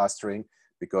agglomerative clustering,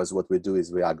 because what we do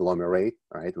is we agglomerate,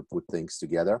 right? We put things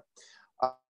together.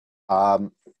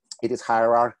 It is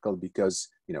hierarchical because,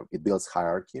 you know, it builds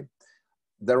hierarchy.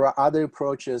 There are other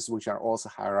approaches which are also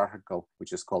hierarchical,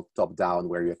 which is called top-down,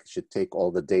 where you should take all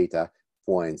the data,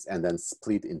 points and then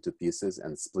split into pieces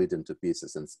and split into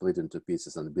pieces and split into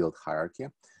pieces and build hierarchy.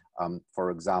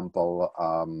 For example,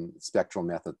 spectral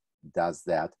method does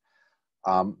that.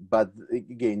 But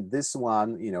again, this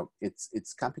one, you know,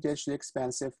 it's computationally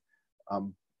expensive,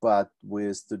 but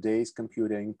with today's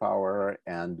computing power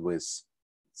and with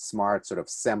smart sort of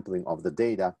sampling of the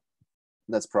data,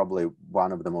 that's probably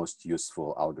one of the most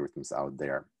useful algorithms out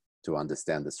there to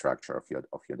understand the structure of your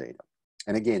data.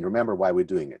 And again, remember why we're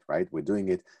doing it, right? We're doing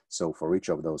it so for each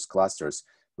of those clusters,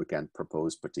 we can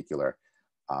propose particular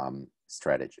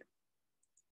strategy.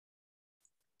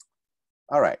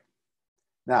 All right.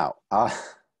 Now,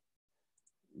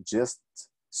 just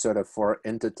sort of for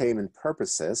entertainment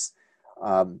purposes,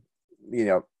 you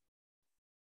know,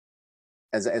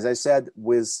 as I said,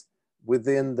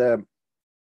 within the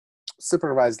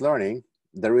supervised learning,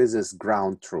 there is this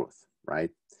ground truth,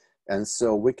 right? And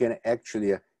so we can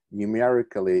actually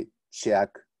numerically check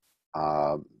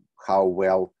how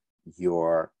well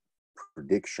your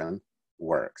prediction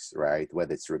works, right?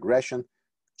 Whether it's regression,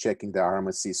 checking the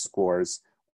RMSE scores,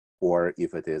 or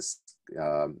if it is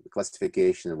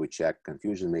classification, we check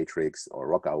confusion matrix or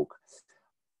Rock-Auk.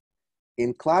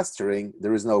 In clustering,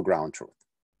 there is no ground truth.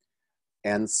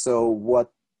 And so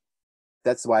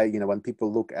that's why, you know, when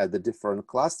people look at the different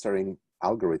clustering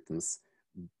algorithms,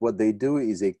 what they do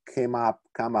is they come up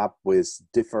with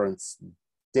different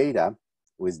data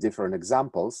with different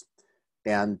examples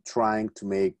and trying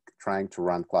to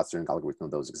run clustering algorithm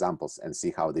on those examples and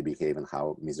see how they behave and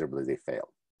how miserably they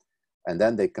fail. And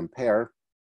then they compare,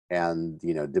 and,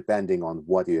 you know, depending on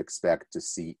what you expect to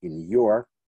see in your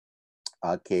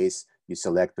case, you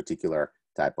select particular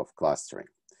type of clustering.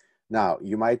 Now,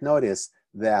 you might notice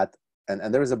that,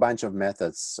 and there is a bunch of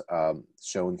methods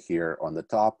shown here on the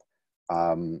top.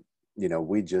 You know,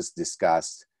 we just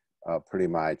discussed pretty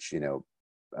much, you know,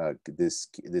 this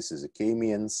is a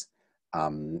k-means,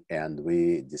 and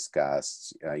we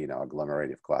discussed, you know,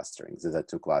 agglomerative clustering. These are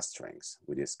two clusterings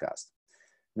we discussed.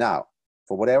 Now,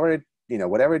 for whatever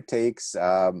it takes,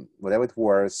 whatever it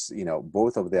works, you know,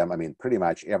 both of them, I mean, pretty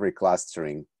much every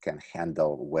clustering can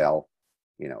handle well,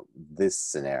 you know, this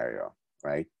scenario,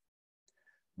 right?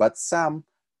 But some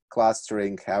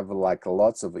clustering have like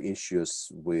lots of issues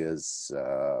with,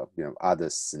 you know, other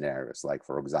scenarios. Like,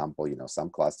 for example, you know, some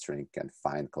clustering can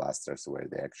find clusters where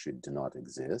they actually do not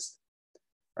exist,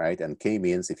 right? And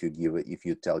k-means, if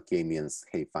you tell k-means,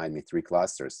 hey, find me 3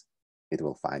 clusters, it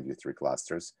will find you 3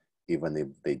 clusters, even if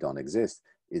they don't exist.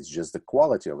 It's just the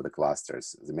quality of the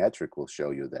clusters. The metric will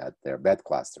show you that they're bad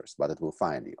clusters, but it will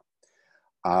find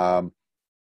you.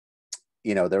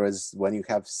 You know, there is, when you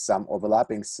have some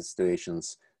overlapping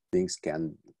situations, things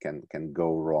can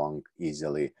go wrong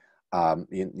easily.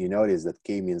 You notice that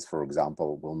k-means, for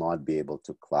example, will not be able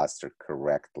to cluster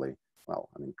correctly. Well,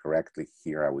 I mean, correctly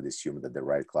here, I would assume that the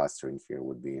right clustering here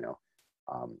would be, you know,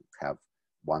 have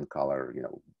one color, you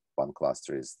know, one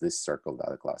cluster is this circle, the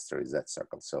other cluster is that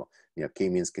circle. So, you know,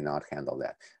 k-means cannot handle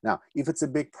that. Now, if it's a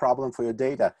big problem for your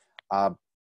data,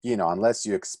 you know, unless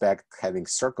you expect having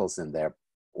circles in there,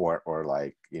 or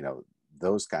like, you know,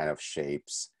 those kind of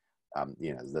shapes,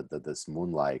 you know, this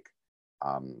moon-like,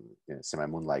 you know,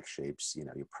 semi-moon-like shapes, you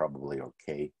know, you're probably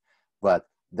okay. But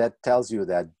that tells you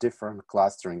that different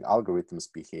clustering algorithms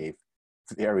behave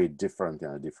very different, you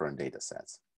know, different data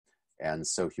sets. And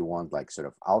so if you want like sort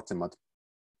of ultimate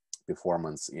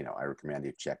performance, you know, I recommend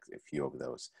you check a few of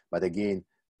those. But again,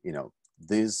 you know,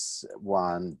 this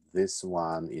one,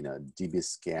 you know,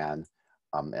 dbScan,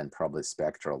 and probably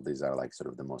Spectral, these are like sort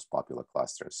of the most popular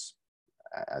clusters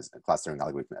as a clustering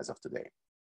algorithm as of today.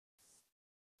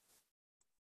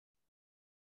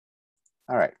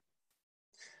 All right.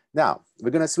 Now,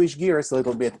 we're going to switch gears a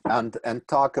little bit and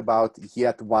talk about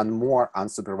yet one more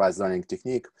unsupervised learning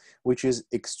technique, which is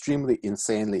extremely,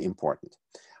 insanely important.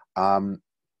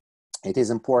 It is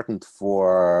important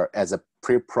as a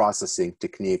pre-processing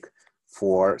technique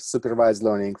for supervised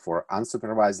learning, for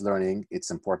unsupervised learning.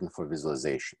 It's important for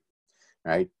visualization,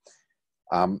 right?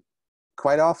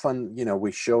 Quite often, you know,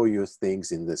 we show you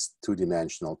things in this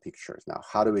 2-dimensional pictures. Now,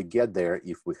 how do we get there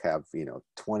if we have, you know,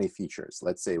 20 features?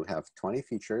 Let's say we have 20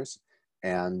 features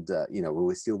and, you know,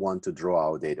 we still want to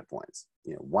draw our data points.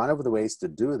 You know, one of the ways to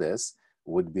do this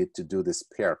would be to do this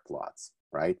pair plots,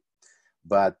 right?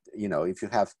 But, you know, if you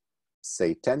have,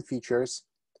 say, 10 features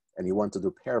and you want to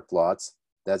do pair plots,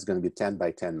 that's going to be 10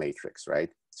 by 10 matrix, right?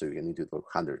 So you need to do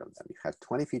 100 of them. You have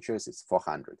 20 features, it's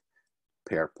 400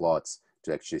 pair plots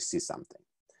to actually see something.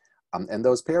 And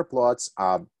those pair plots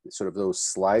are sort of those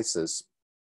slices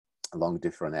along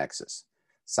different axes.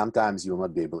 Sometimes you'll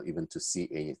not be able even to see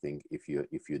anything if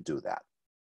you do that.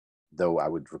 though I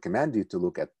would recommend you to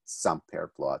look at some pair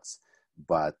plots,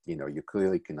 but you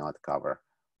clearly cannot cover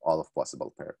all of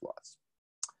possible pair plots.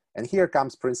 And here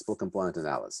comes principal component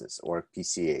analysis, or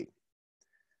PCA.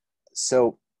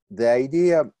 So the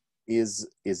idea is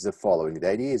the following. The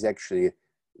idea is actually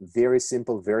very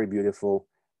simple, very beautiful.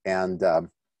 And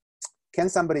can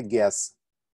somebody guess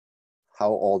how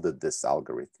old is this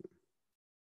algorithm?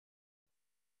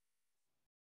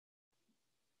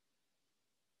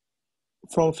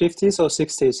 From 50s or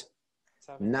 60s?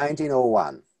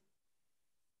 1901.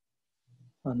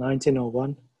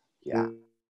 1901. Yeah.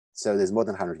 So there's more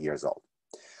than 100 years old.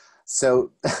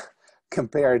 So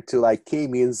compared to like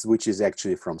k-means, which is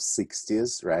actually from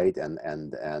 60s, right? And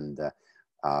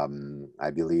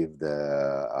I believe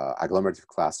the agglomerative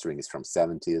clustering is from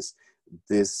 70s.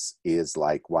 This is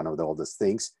like one of the oldest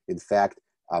things. In fact,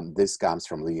 this comes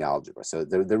from linear algebra. So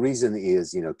the reason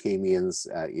is, k-means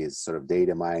is sort of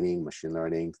data mining, machine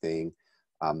learning thing.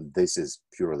 This is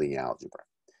pure linear algebra.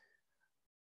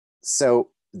 So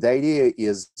the idea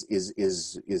is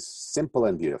simple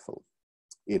and beautiful.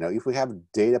 If we have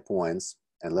data points,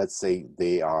 and let's say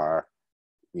they are,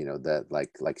 that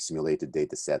like simulated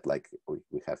data set, like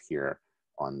we have here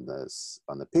on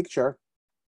the picture.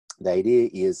 The idea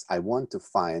is I want to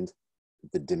find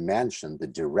the dimension, the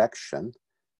direction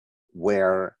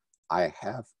where I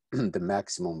have the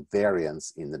maximum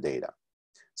variance in the data.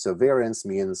 So variance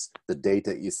means the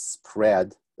data is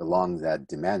spread along that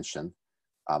dimension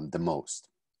the most.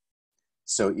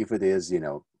 So if it is,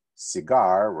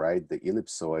 cigar, right, the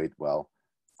ellipsoid, well,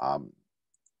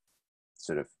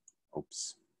 sort of,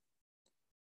 oops,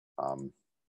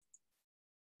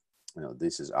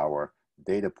 this is our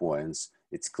data points.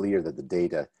 It's clear that the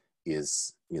data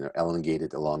is,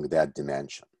 elongated along that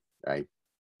dimension, right?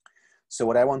 So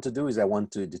what I want to do is I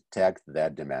want to detect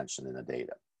that dimension in the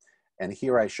data. And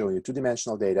here I show you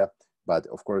two-dimensional data, but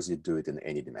of course you do it in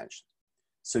any dimension.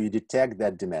 So you detect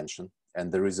that dimension, and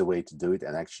there is a way to do it,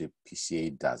 and actually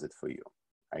PCA does it for you,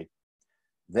 right?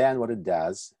 Then what it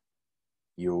does,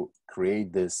 you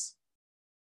create this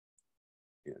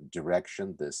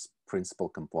direction, this principal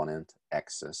component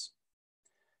axis,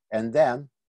 and then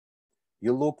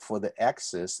you look for the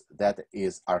axis that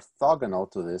is orthogonal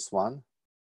to this one,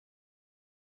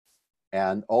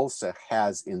 and also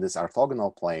has in this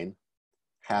orthogonal plane,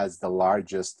 has the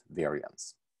largest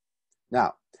variance.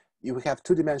 Now, if we have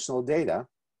two-dimensional data,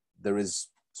 there is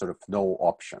sort of no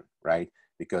option, right?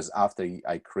 Because after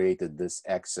I created this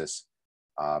axis,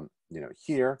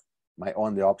 here, my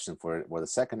only option for the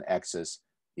second axis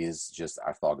is just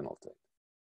orthogonal to it.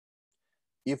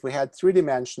 If we had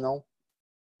three-dimensional,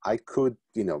 I could,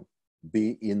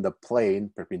 be in the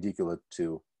plane perpendicular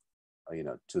to,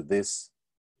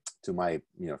 to my,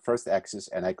 first axis,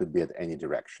 and I could be at any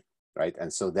direction, right?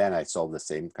 And so then I solve the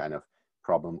same kind of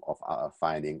problem of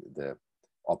finding the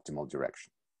optimal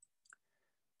direction.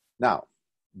 Now,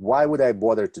 why would I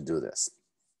bother to do this,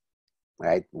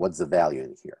 right? What's the value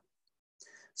in here?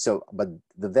 So, but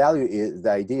the value is,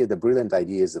 the brilliant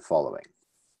idea is the following.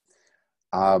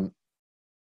 For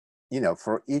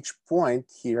each point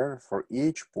here,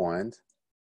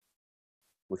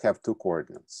 we have two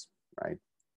coordinates, right?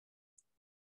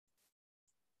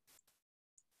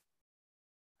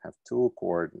 Have two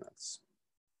coordinates.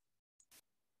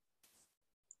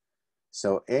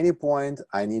 So any point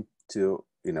I need to,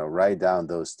 write down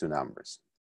those two numbers.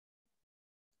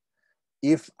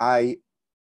 If I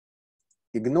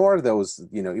ignore those,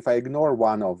 if I ignore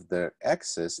one of the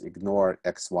x's, ignore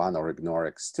x1 or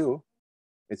ignore x2,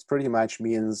 it pretty much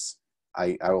means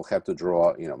I will have to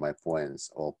draw, my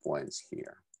points, all points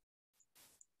here.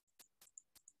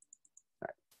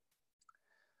 Right.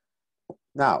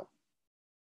 Now,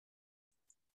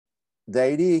 the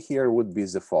idea here would be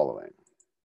the following.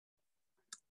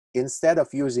 Instead of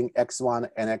using x1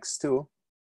 and x2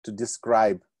 to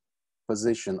describe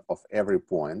position of every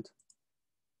point,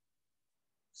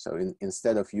 so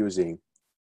instead of using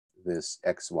this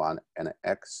x1 and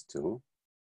x2,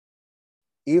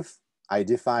 if I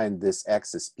define this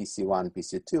axis PC1,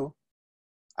 PC2,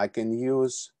 I can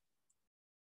use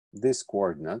these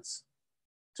coordinates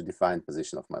to define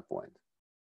position of my point.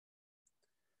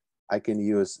 I can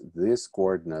use these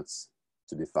coordinates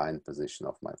to define position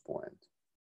of my point,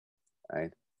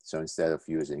 right? So instead of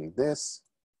using this,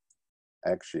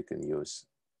 I actually can use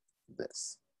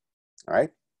this, all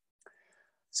right?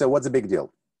 So what's the big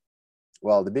deal?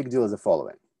 Well, the big deal is the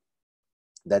following,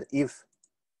 that if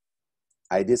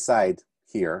I decide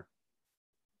here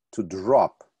to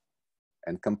drop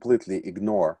and completely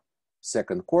ignore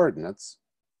second coordinates,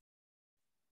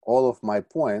 all of my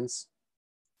points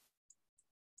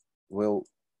will,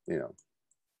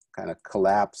 kind of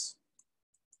collapse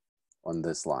on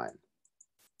this line.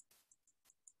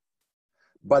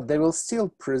 But they will still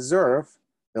preserve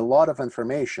a lot of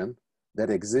information that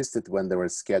existed when they were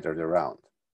scattered around.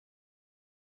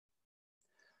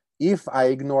 If I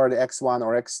ignored x1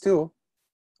 or x2,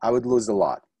 I would lose a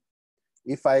lot.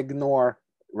 If I ignore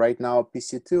right now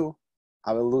PC2,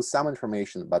 I will lose some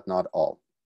information, but not all.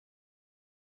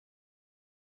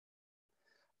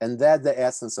 And that's the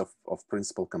essence of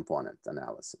principal component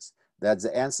analysis. That's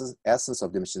the essence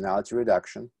of dimensionality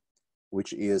reduction,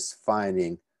 which is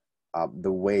finding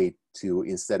the way to,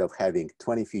 instead of having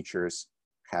 20 features,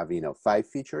 have 5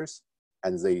 features,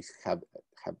 and they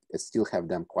still have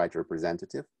them quite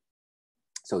representative.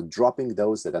 So dropping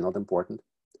those that are not important.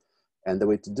 And the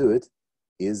way to do it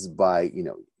is by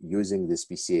using this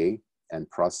PCA and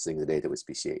processing the data with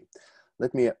PCA.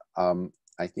 Let me,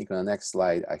 I think on the next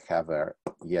slide, I have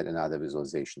yet another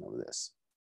visualization of this.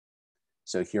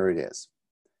 So here it is.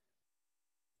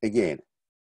 Again,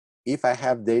 if I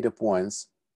have data points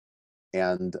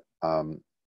and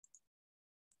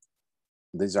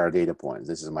these are data points,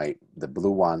 this is the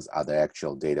blue ones are the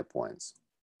actual data points.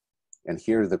 And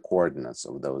here are the coordinates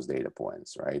of those data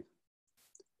points, right?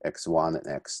 X1 and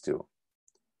X2,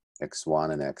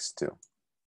 X1 and X2.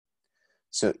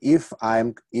 So if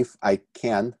I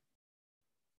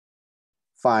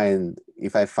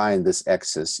find this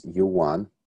axis U1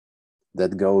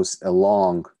 that goes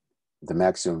along the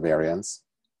maximum variance,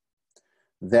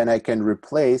 then I can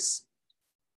replace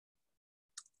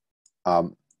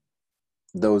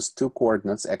those two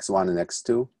coordinates, X1 and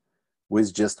X2,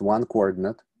 with just one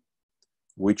coordinate,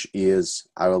 which is,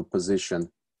 I will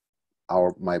position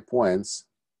my points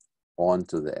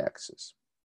onto the axis.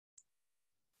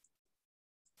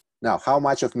 Now, how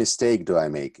much of mistake do I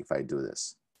make if I do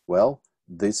this? Well,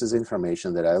 this is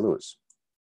information that I lose.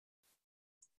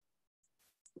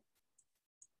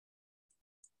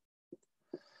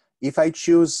 If I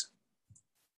choose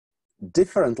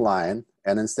different line,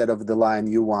 and instead of the line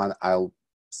U1, I'll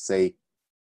say,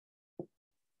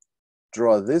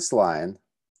 draw this line,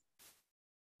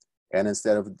 and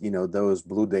instead of those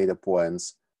blue data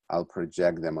points, I'll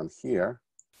project them on here.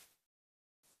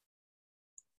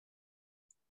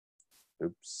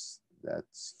 Oops,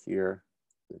 that's here.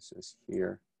 This is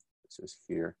here. This is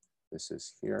here. This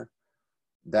is here.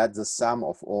 That's the sum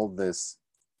of all these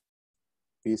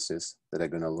pieces that are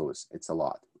going to lose. It's a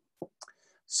lot.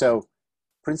 So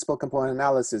principal component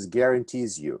analysis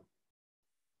guarantees you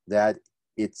that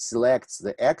it selects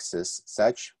the axis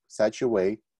such a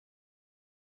way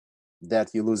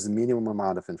that you lose the minimum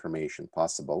amount of information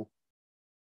possible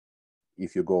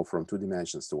if you go from 2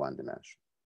 dimensions to 1 dimension.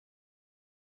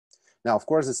 Now, of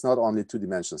course, it's not only 2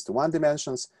 dimensions to 1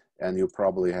 dimensions, and you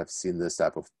probably have seen this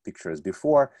type of pictures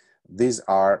before. These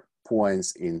are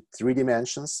points in 3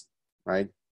 dimensions, right?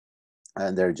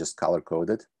 And they're just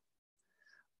color-coded.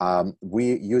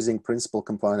 We, using principal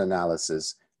component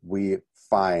analysis, we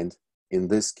find, in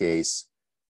this case,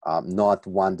 not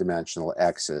 1-dimensional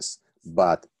axis,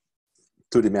 but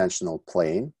 2-dimensional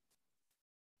plane.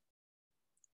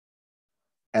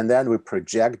 And then we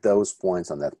project those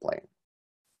points on that plane.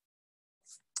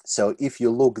 So if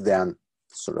you look then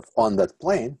sort of on that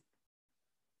plane,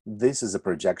 this is the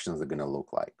projections they're going to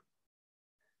look like.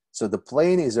 So the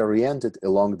plane is oriented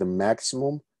along the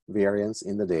maximum variance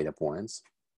in the data points,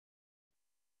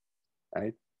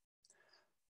 right?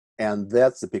 And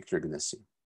that's the picture you're going to see.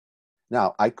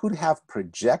 Now, I could have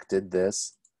projected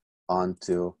this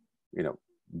onto,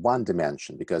 1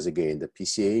 dimension, because again, the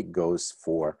PCA goes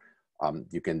for,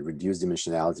 you can reduce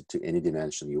dimensionality to any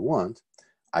dimension you want.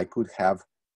 I could have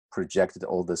projected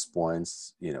all these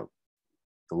points,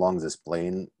 along this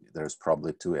plane. There's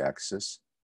probably 2 axes,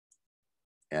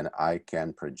 and I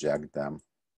can project them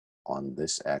on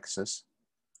this axis,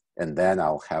 and then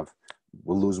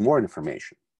we'll lose more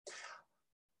information.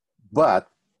 But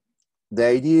the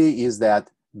idea is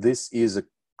that this is the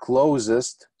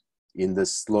closest in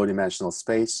this low dimensional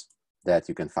space that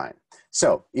you can find.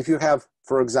 So if you have,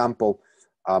 for example,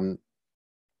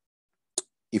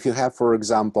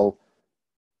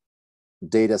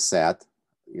 data set,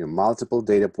 multiple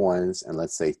data points, and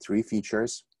let's say 3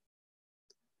 features,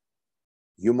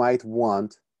 you might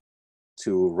want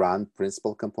to run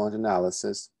principal component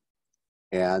analysis,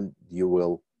 and you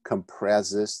will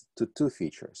compress this to 2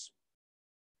 features.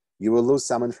 You will lose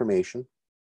some information,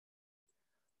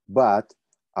 but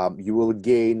you will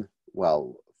gain,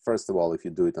 well, first of all, if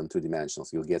you do it on 2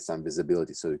 dimensions, you'll get some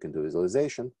visibility so you can do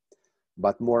visualization.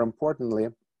 But more importantly,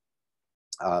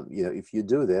 if you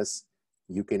do this,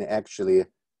 you can actually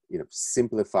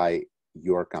simplify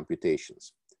your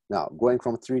computations. Now, going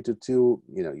from 3 to 2,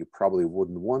 you probably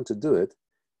wouldn't want to do it,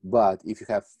 but if you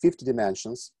have 50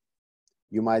 dimensions,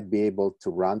 you might be able to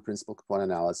run principal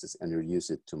component analysis and reduce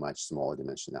it to much smaller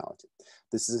dimensionality.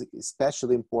 This is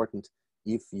especially important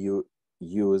if you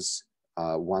use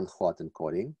one-hot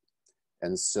encoding.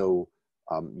 And so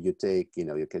you take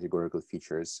your categorical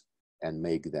features and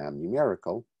make them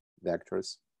numerical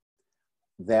vectors.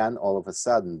 Then all of a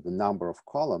sudden, the number of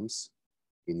columns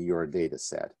in your data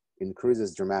set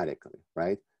increases dramatically,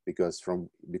 right? Because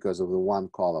of the one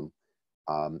column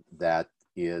that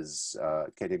is a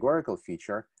categorical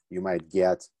feature, you might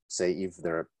get, say, if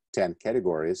there are 10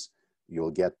 categories,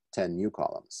 you'll get 10 new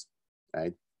columns,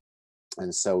 right?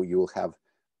 And so you'll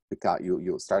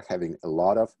start having a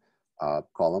lot of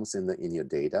columns in your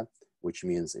data, which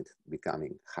means it's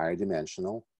becoming higher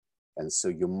dimensional. And so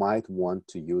you might want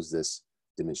to use this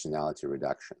dimensionality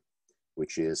reduction,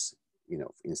 which is,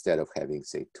 instead of having,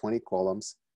 say, 20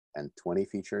 columns and 20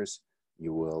 features,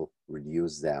 you will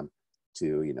reduce them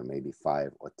to, maybe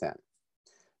 5 or 10.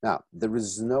 Now, there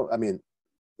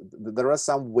are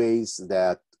some ways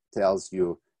that tells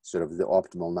you sort of the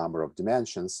optimal number of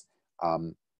dimensions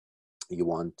you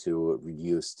want to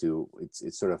reduce to.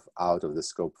 It's sort of out of the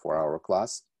scope for our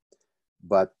class.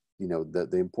 But,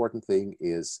 the important thing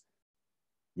is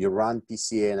you run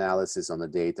PCA analysis on the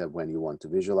data when you want to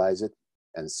visualize it.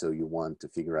 And so you want to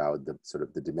figure out the sort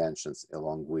of the dimensions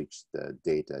along which the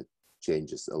data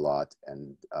changes a lot.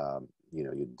 And,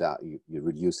 you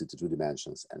reduce it to 2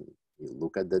 dimensions and you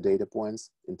look at the data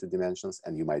points in 2 dimensions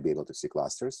and you might be able to see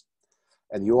clusters.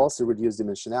 And you also reduce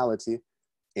dimensionality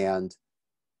and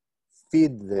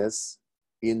feed this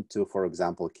into, for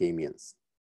example, k-means.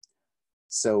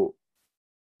 So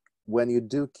when you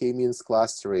do k-means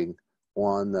clustering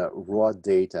on raw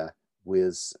data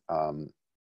with,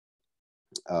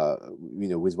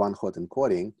 with one-hot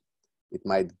encoding, it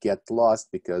might get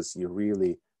lost because you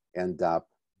really end up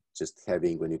just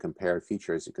having, when you compare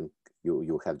features,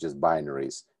 you'll have just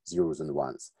binaries, zeros and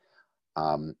ones.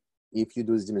 If you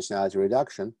do this dimensionality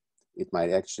reduction, it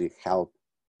might actually help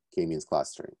k-means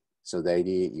clustering. So the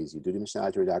idea is you do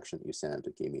dimensionality reduction, you send it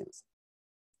to k-means.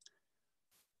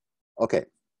 Okay.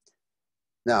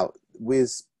 Now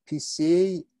with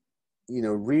PCA,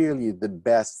 really the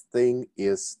best thing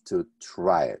is to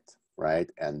try it, right?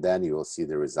 And then you will see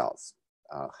the results,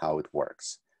 how it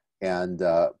works. And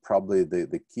probably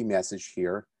the key message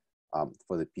here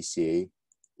for the PCA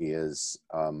is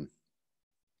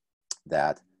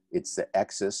that it's the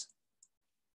axis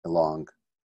along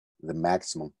the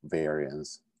maximum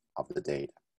variance of the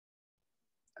data,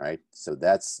 right? So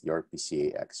that's your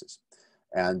PCA axis.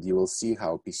 And you will see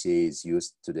how PCA is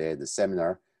used today at the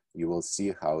seminar. You will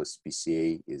see how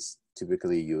PCA is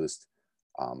typically used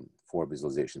for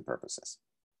visualization purposes.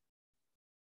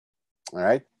 All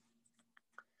right.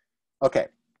 Okay.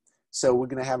 So we're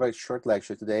going to have a short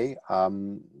lecture today.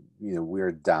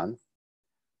 We're done.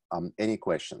 Any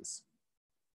questions?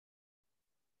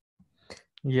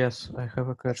 Yes, I have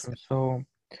a question. So,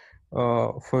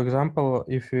 for example,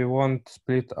 if we want to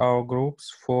split our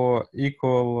groups for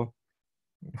equal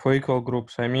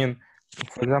groups, I mean,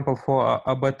 for example, for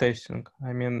AB testing,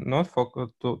 I mean, not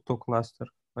for two cluster,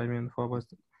 I mean, for AB.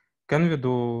 Can we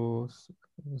do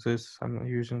this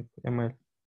using ML?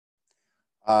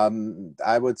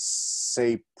 I would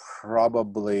say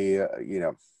probably,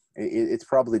 it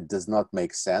probably does not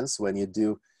make sense when you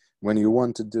do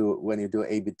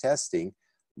A/B testing,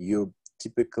 you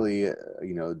typically,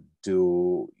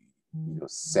 do,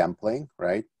 sampling,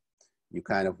 right? You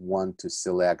kind of want to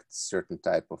select certain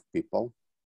type of people.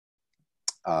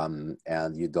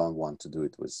 And you don't want to do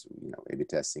it with, A/B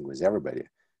testing with everybody.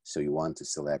 So you want to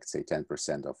select, say,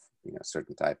 10% of,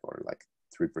 certain type, or like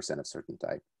 3% of certain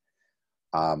type.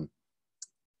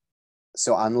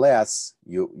 So unless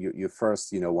you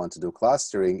first, want to do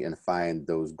clustering and find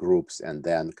those groups and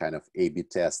then kind of A/B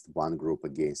test one group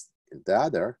against the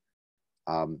other,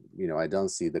 I don't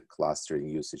see the clustering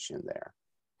usage in there.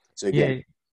 So again,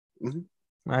 yeah,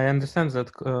 I understand that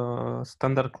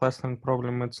standard clustering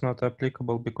problem, it's not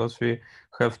applicable because we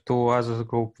have two other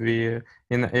group.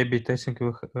 In A/B testing,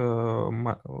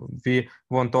 we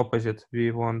want opposite.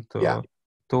 We want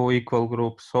two equal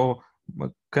groups. So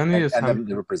can we and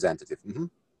the representative?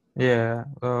 Yeah,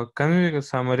 can we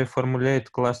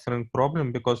reformulate clustering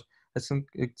problem, because I think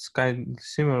it's kind of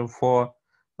similar for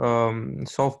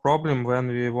solve problem when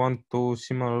we want two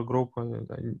similar group.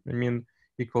 I mean,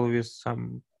 equal with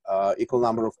some equal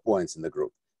number of points in the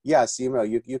group. Yes,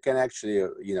 you can actually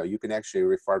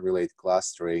reformulate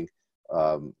clustering.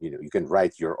 You can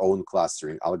write your own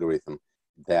clustering algorithm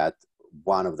that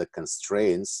one of the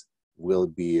constraints will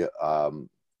be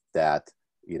that,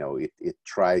 you know, it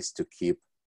tries to keep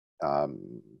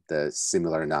the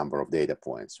similar number of data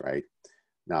points, right?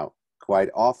 Now, quite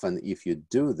often, if you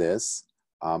do this,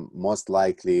 most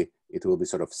likely it will be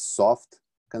sort of soft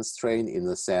constraint, in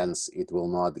the sense it will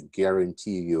not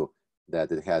guarantee you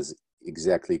that it has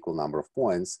exactly equal number of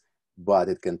points, but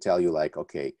it can tell you like,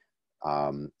 okay,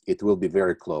 it will be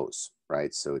very close,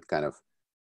 right? So it kind of,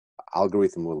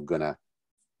 algorithm will gonna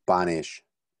punish,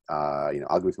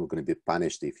 algorithm will gonna be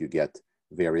punished if you get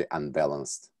very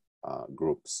unbalanced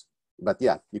groups. But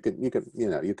yeah, you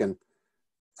can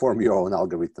form your own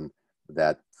algorithm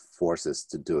that forces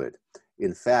to do it.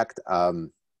 In fact, at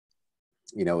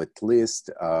least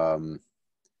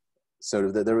sort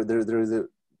of there is a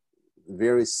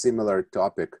very similar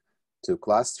topic to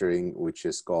clustering, which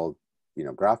is called,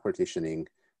 graph partitioning,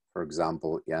 for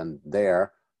example, and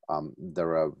there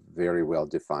are very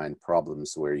well-defined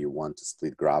problems where you want to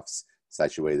split graphs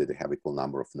such a way that they have equal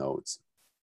number of nodes.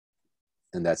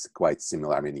 And that's quite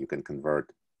similar. I mean, you can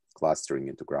convert clustering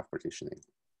into graph partitioning.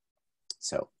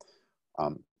 So,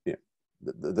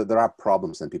 there are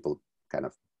problems, and people kind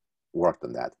of worked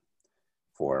on that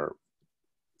for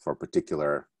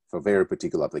very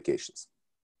particular applications.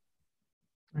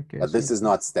 Okay, but this is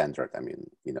not standard. I mean,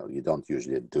 you don't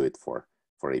usually do it for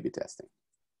A/B testing.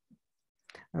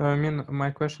 I mean,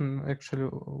 my question actually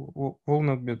will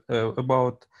not be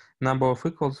about number of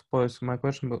equals points. My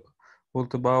question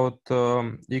would about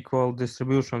equal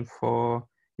distribution for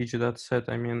each data set.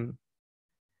 I mean,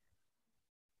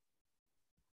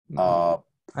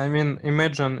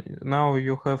 imagine now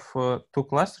you have two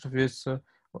clusters with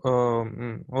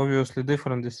obviously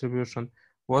different distribution.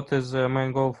 What is the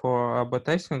main goal for A/B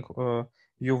testing?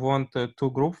 You want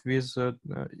two groups with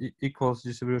equals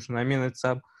distribution. I mean, it's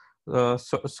a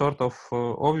sort of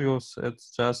obvious.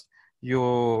 It's just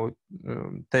you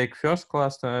take first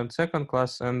cluster and second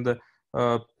class and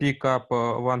pick up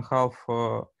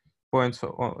 1/2 points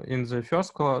in the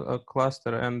first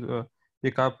cluster and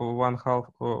pick up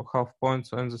 1/2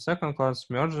 points in the second class,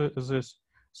 merge this.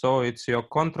 So it's your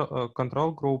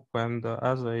control group, and the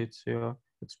other it's your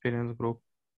experience group.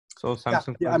 So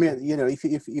something. Yeah. I mean,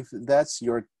 if that's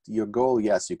your goal,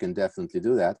 yes, you can definitely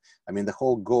do that. I mean, the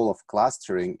whole goal of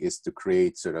clustering is to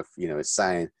create sort of,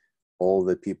 assign all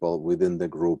the people within the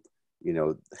group,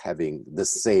 having the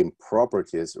same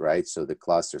properties, right? So the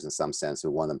clusters, in some sense, we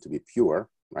want them to be pure,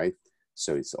 right?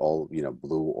 So it's all,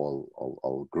 blue,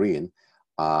 all green.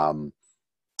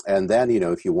 And then,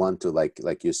 if you want to,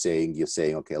 like you're saying,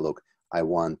 okay, look, I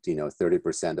want,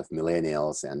 30% of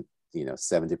millennials and,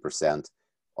 70%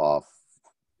 of,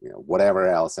 whatever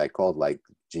else I called, like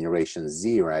Generation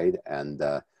Z, right? And,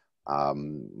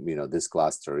 this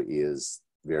cluster is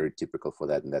very typical for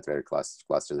that, and that very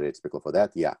cluster is very typical for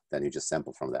that. Yeah, then you just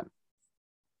sample from them.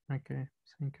 Okay,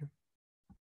 thank you.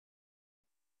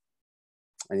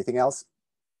 Anything else?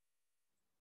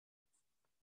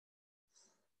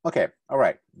 Okay, all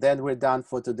right, then we're done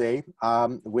for today.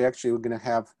 We're gonna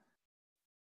have,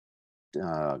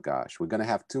 we're gonna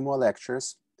have 2 more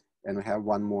lectures, and we have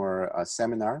 1 more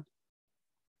seminar.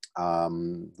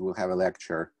 We'll have a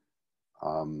lecture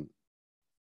on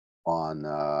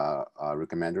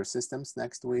recommender systems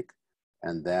next week,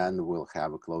 and then we'll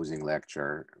have a closing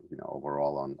lecture,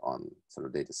 overall on sort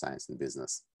of data science and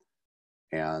business.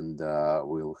 And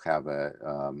we'll have a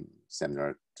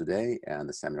seminar today and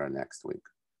a seminar next week.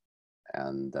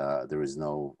 And there is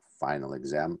no final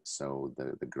exam, so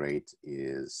the grade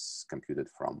is computed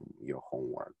from your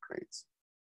homework grades.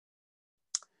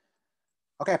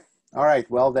 Okay, all right,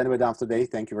 well, then we're done for today.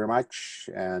 Thank you very much,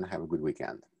 and have a good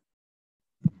weekend.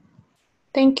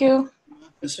 Thank you.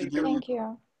 Thank you. Thank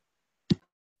you.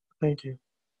 Thank you.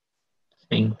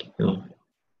 Thank you.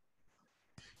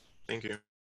 Thank you.